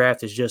Tucker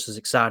Kraft is just as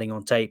exciting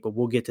on tape, but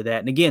we'll get to that.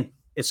 And again,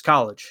 it's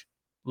college.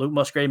 Luke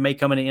Musgrave may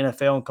come in the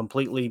NFL and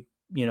completely,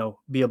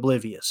 be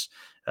oblivious.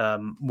 I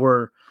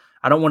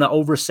don't want to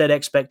overset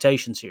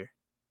expectations here,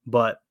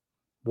 but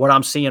what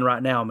I'm seeing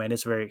right now, man,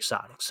 it's very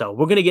exciting. So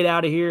we're going to get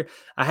out of here.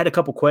 I had a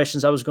couple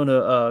questions I was going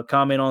to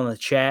comment on in the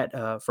chat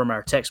from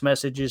our text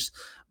messages,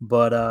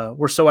 but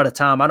we're so out of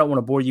time. I don't want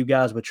to bore you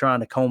guys with trying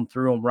to comb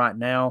through them right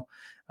now.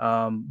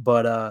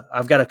 But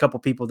I've got a couple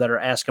people that are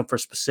asking for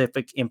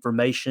specific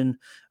information.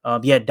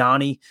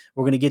 Donnie,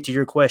 we're going to get to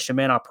your question,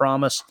 man, I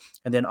promise.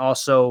 And then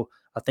also,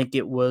 I think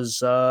it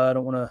was, I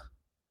don't want to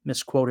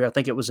misquote here. I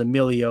think it was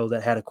Emilio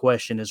that had a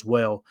question as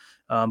well.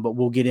 But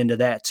we'll get into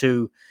that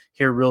too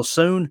here real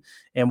soon.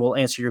 And we'll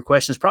answer your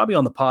questions probably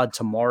on the pod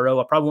tomorrow.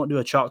 I probably won't do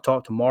a Chalk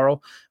Talk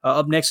tomorrow.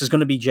 Up next is going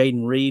to be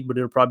Jaden Reed, but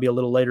it'll probably be a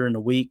little later in the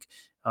week.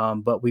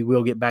 But we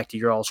will get back to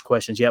your all's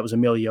questions. Yeah, it was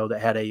Emilio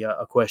that had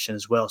a question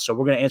as well. So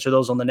we're going to answer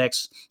those on the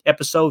next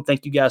episode.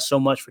 Thank you guys so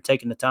much for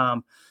taking the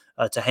time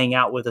to hang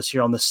out with us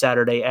here on this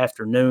Saturday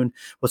afternoon.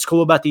 What's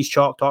cool about these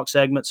Chalk Talk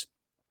segments,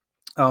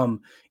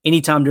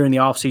 anytime during the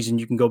off season,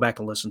 you can go back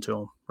and listen to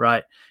them,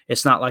 right?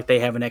 It's not like they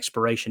have an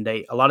expiration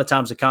date. A lot of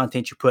times the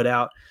content you put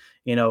out,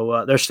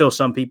 there's still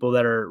some people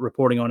that are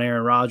reporting on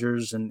Aaron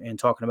Rodgers and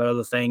talking about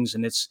other things.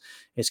 And it's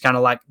kind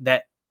of like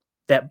that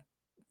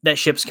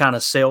ship's kind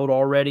of sailed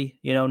already,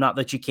 not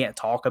that you can't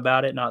talk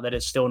about it, not that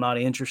it's still not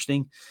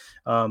interesting.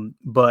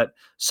 But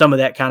some of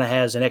that kind of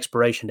has an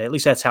expiration date. At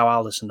least that's how I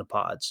listen to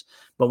pods.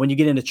 But when you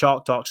get into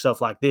Chalk Talk stuff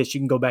like this, you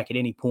can go back at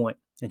any point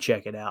and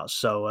check it out.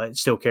 So it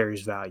still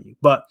carries value.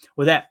 But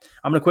with that,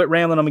 I'm going to quit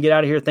rambling. I'm going to get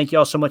out of here. Thank you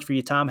all so much for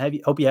your time.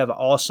 Hope you have an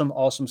awesome,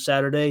 awesome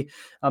Saturday.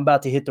 I'm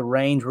about to hit the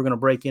range. We're going to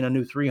break in a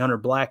new 300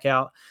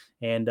 blackout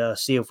and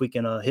see if we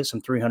can hit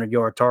some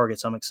 300-yard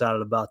targets. I'm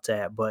excited about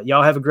that. But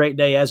y'all have a great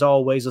day. As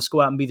always, let's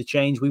go out and be the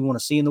change we want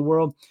to see in the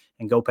world.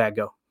 And go, Pack,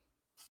 go.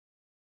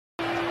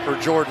 For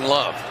Jordan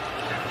Love.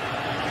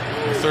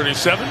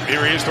 37.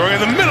 Here he is throwing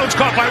in the middle. It's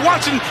caught by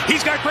Watson.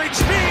 He's got great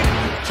speed.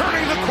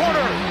 Turning the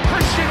corner.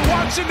 Christian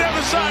Watson down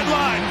the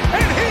sideline.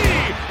 And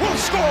he will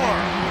score.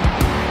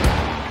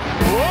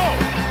 Whoa.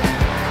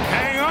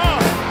 Hang on.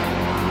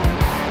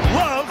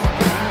 Love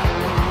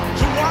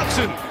to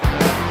Watson.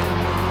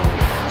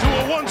 To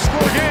a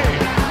one-score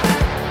game.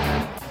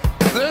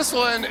 This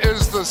one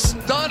is the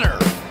stunner.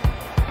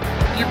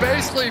 You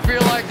basically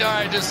feel like, all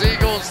right, this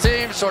Eagles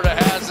team sort of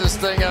has this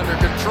thing under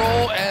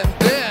control, and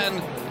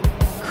then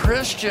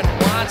Christian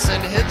Watson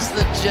hits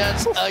the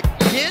Jets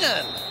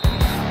again.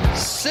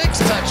 6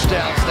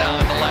 touchdowns now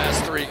in the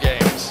last 3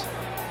 games.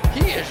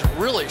 He is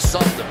really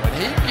something. When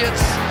he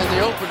gets in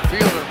the open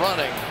field and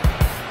running,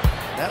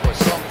 that was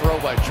some throw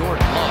by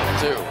Jordan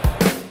Love, too.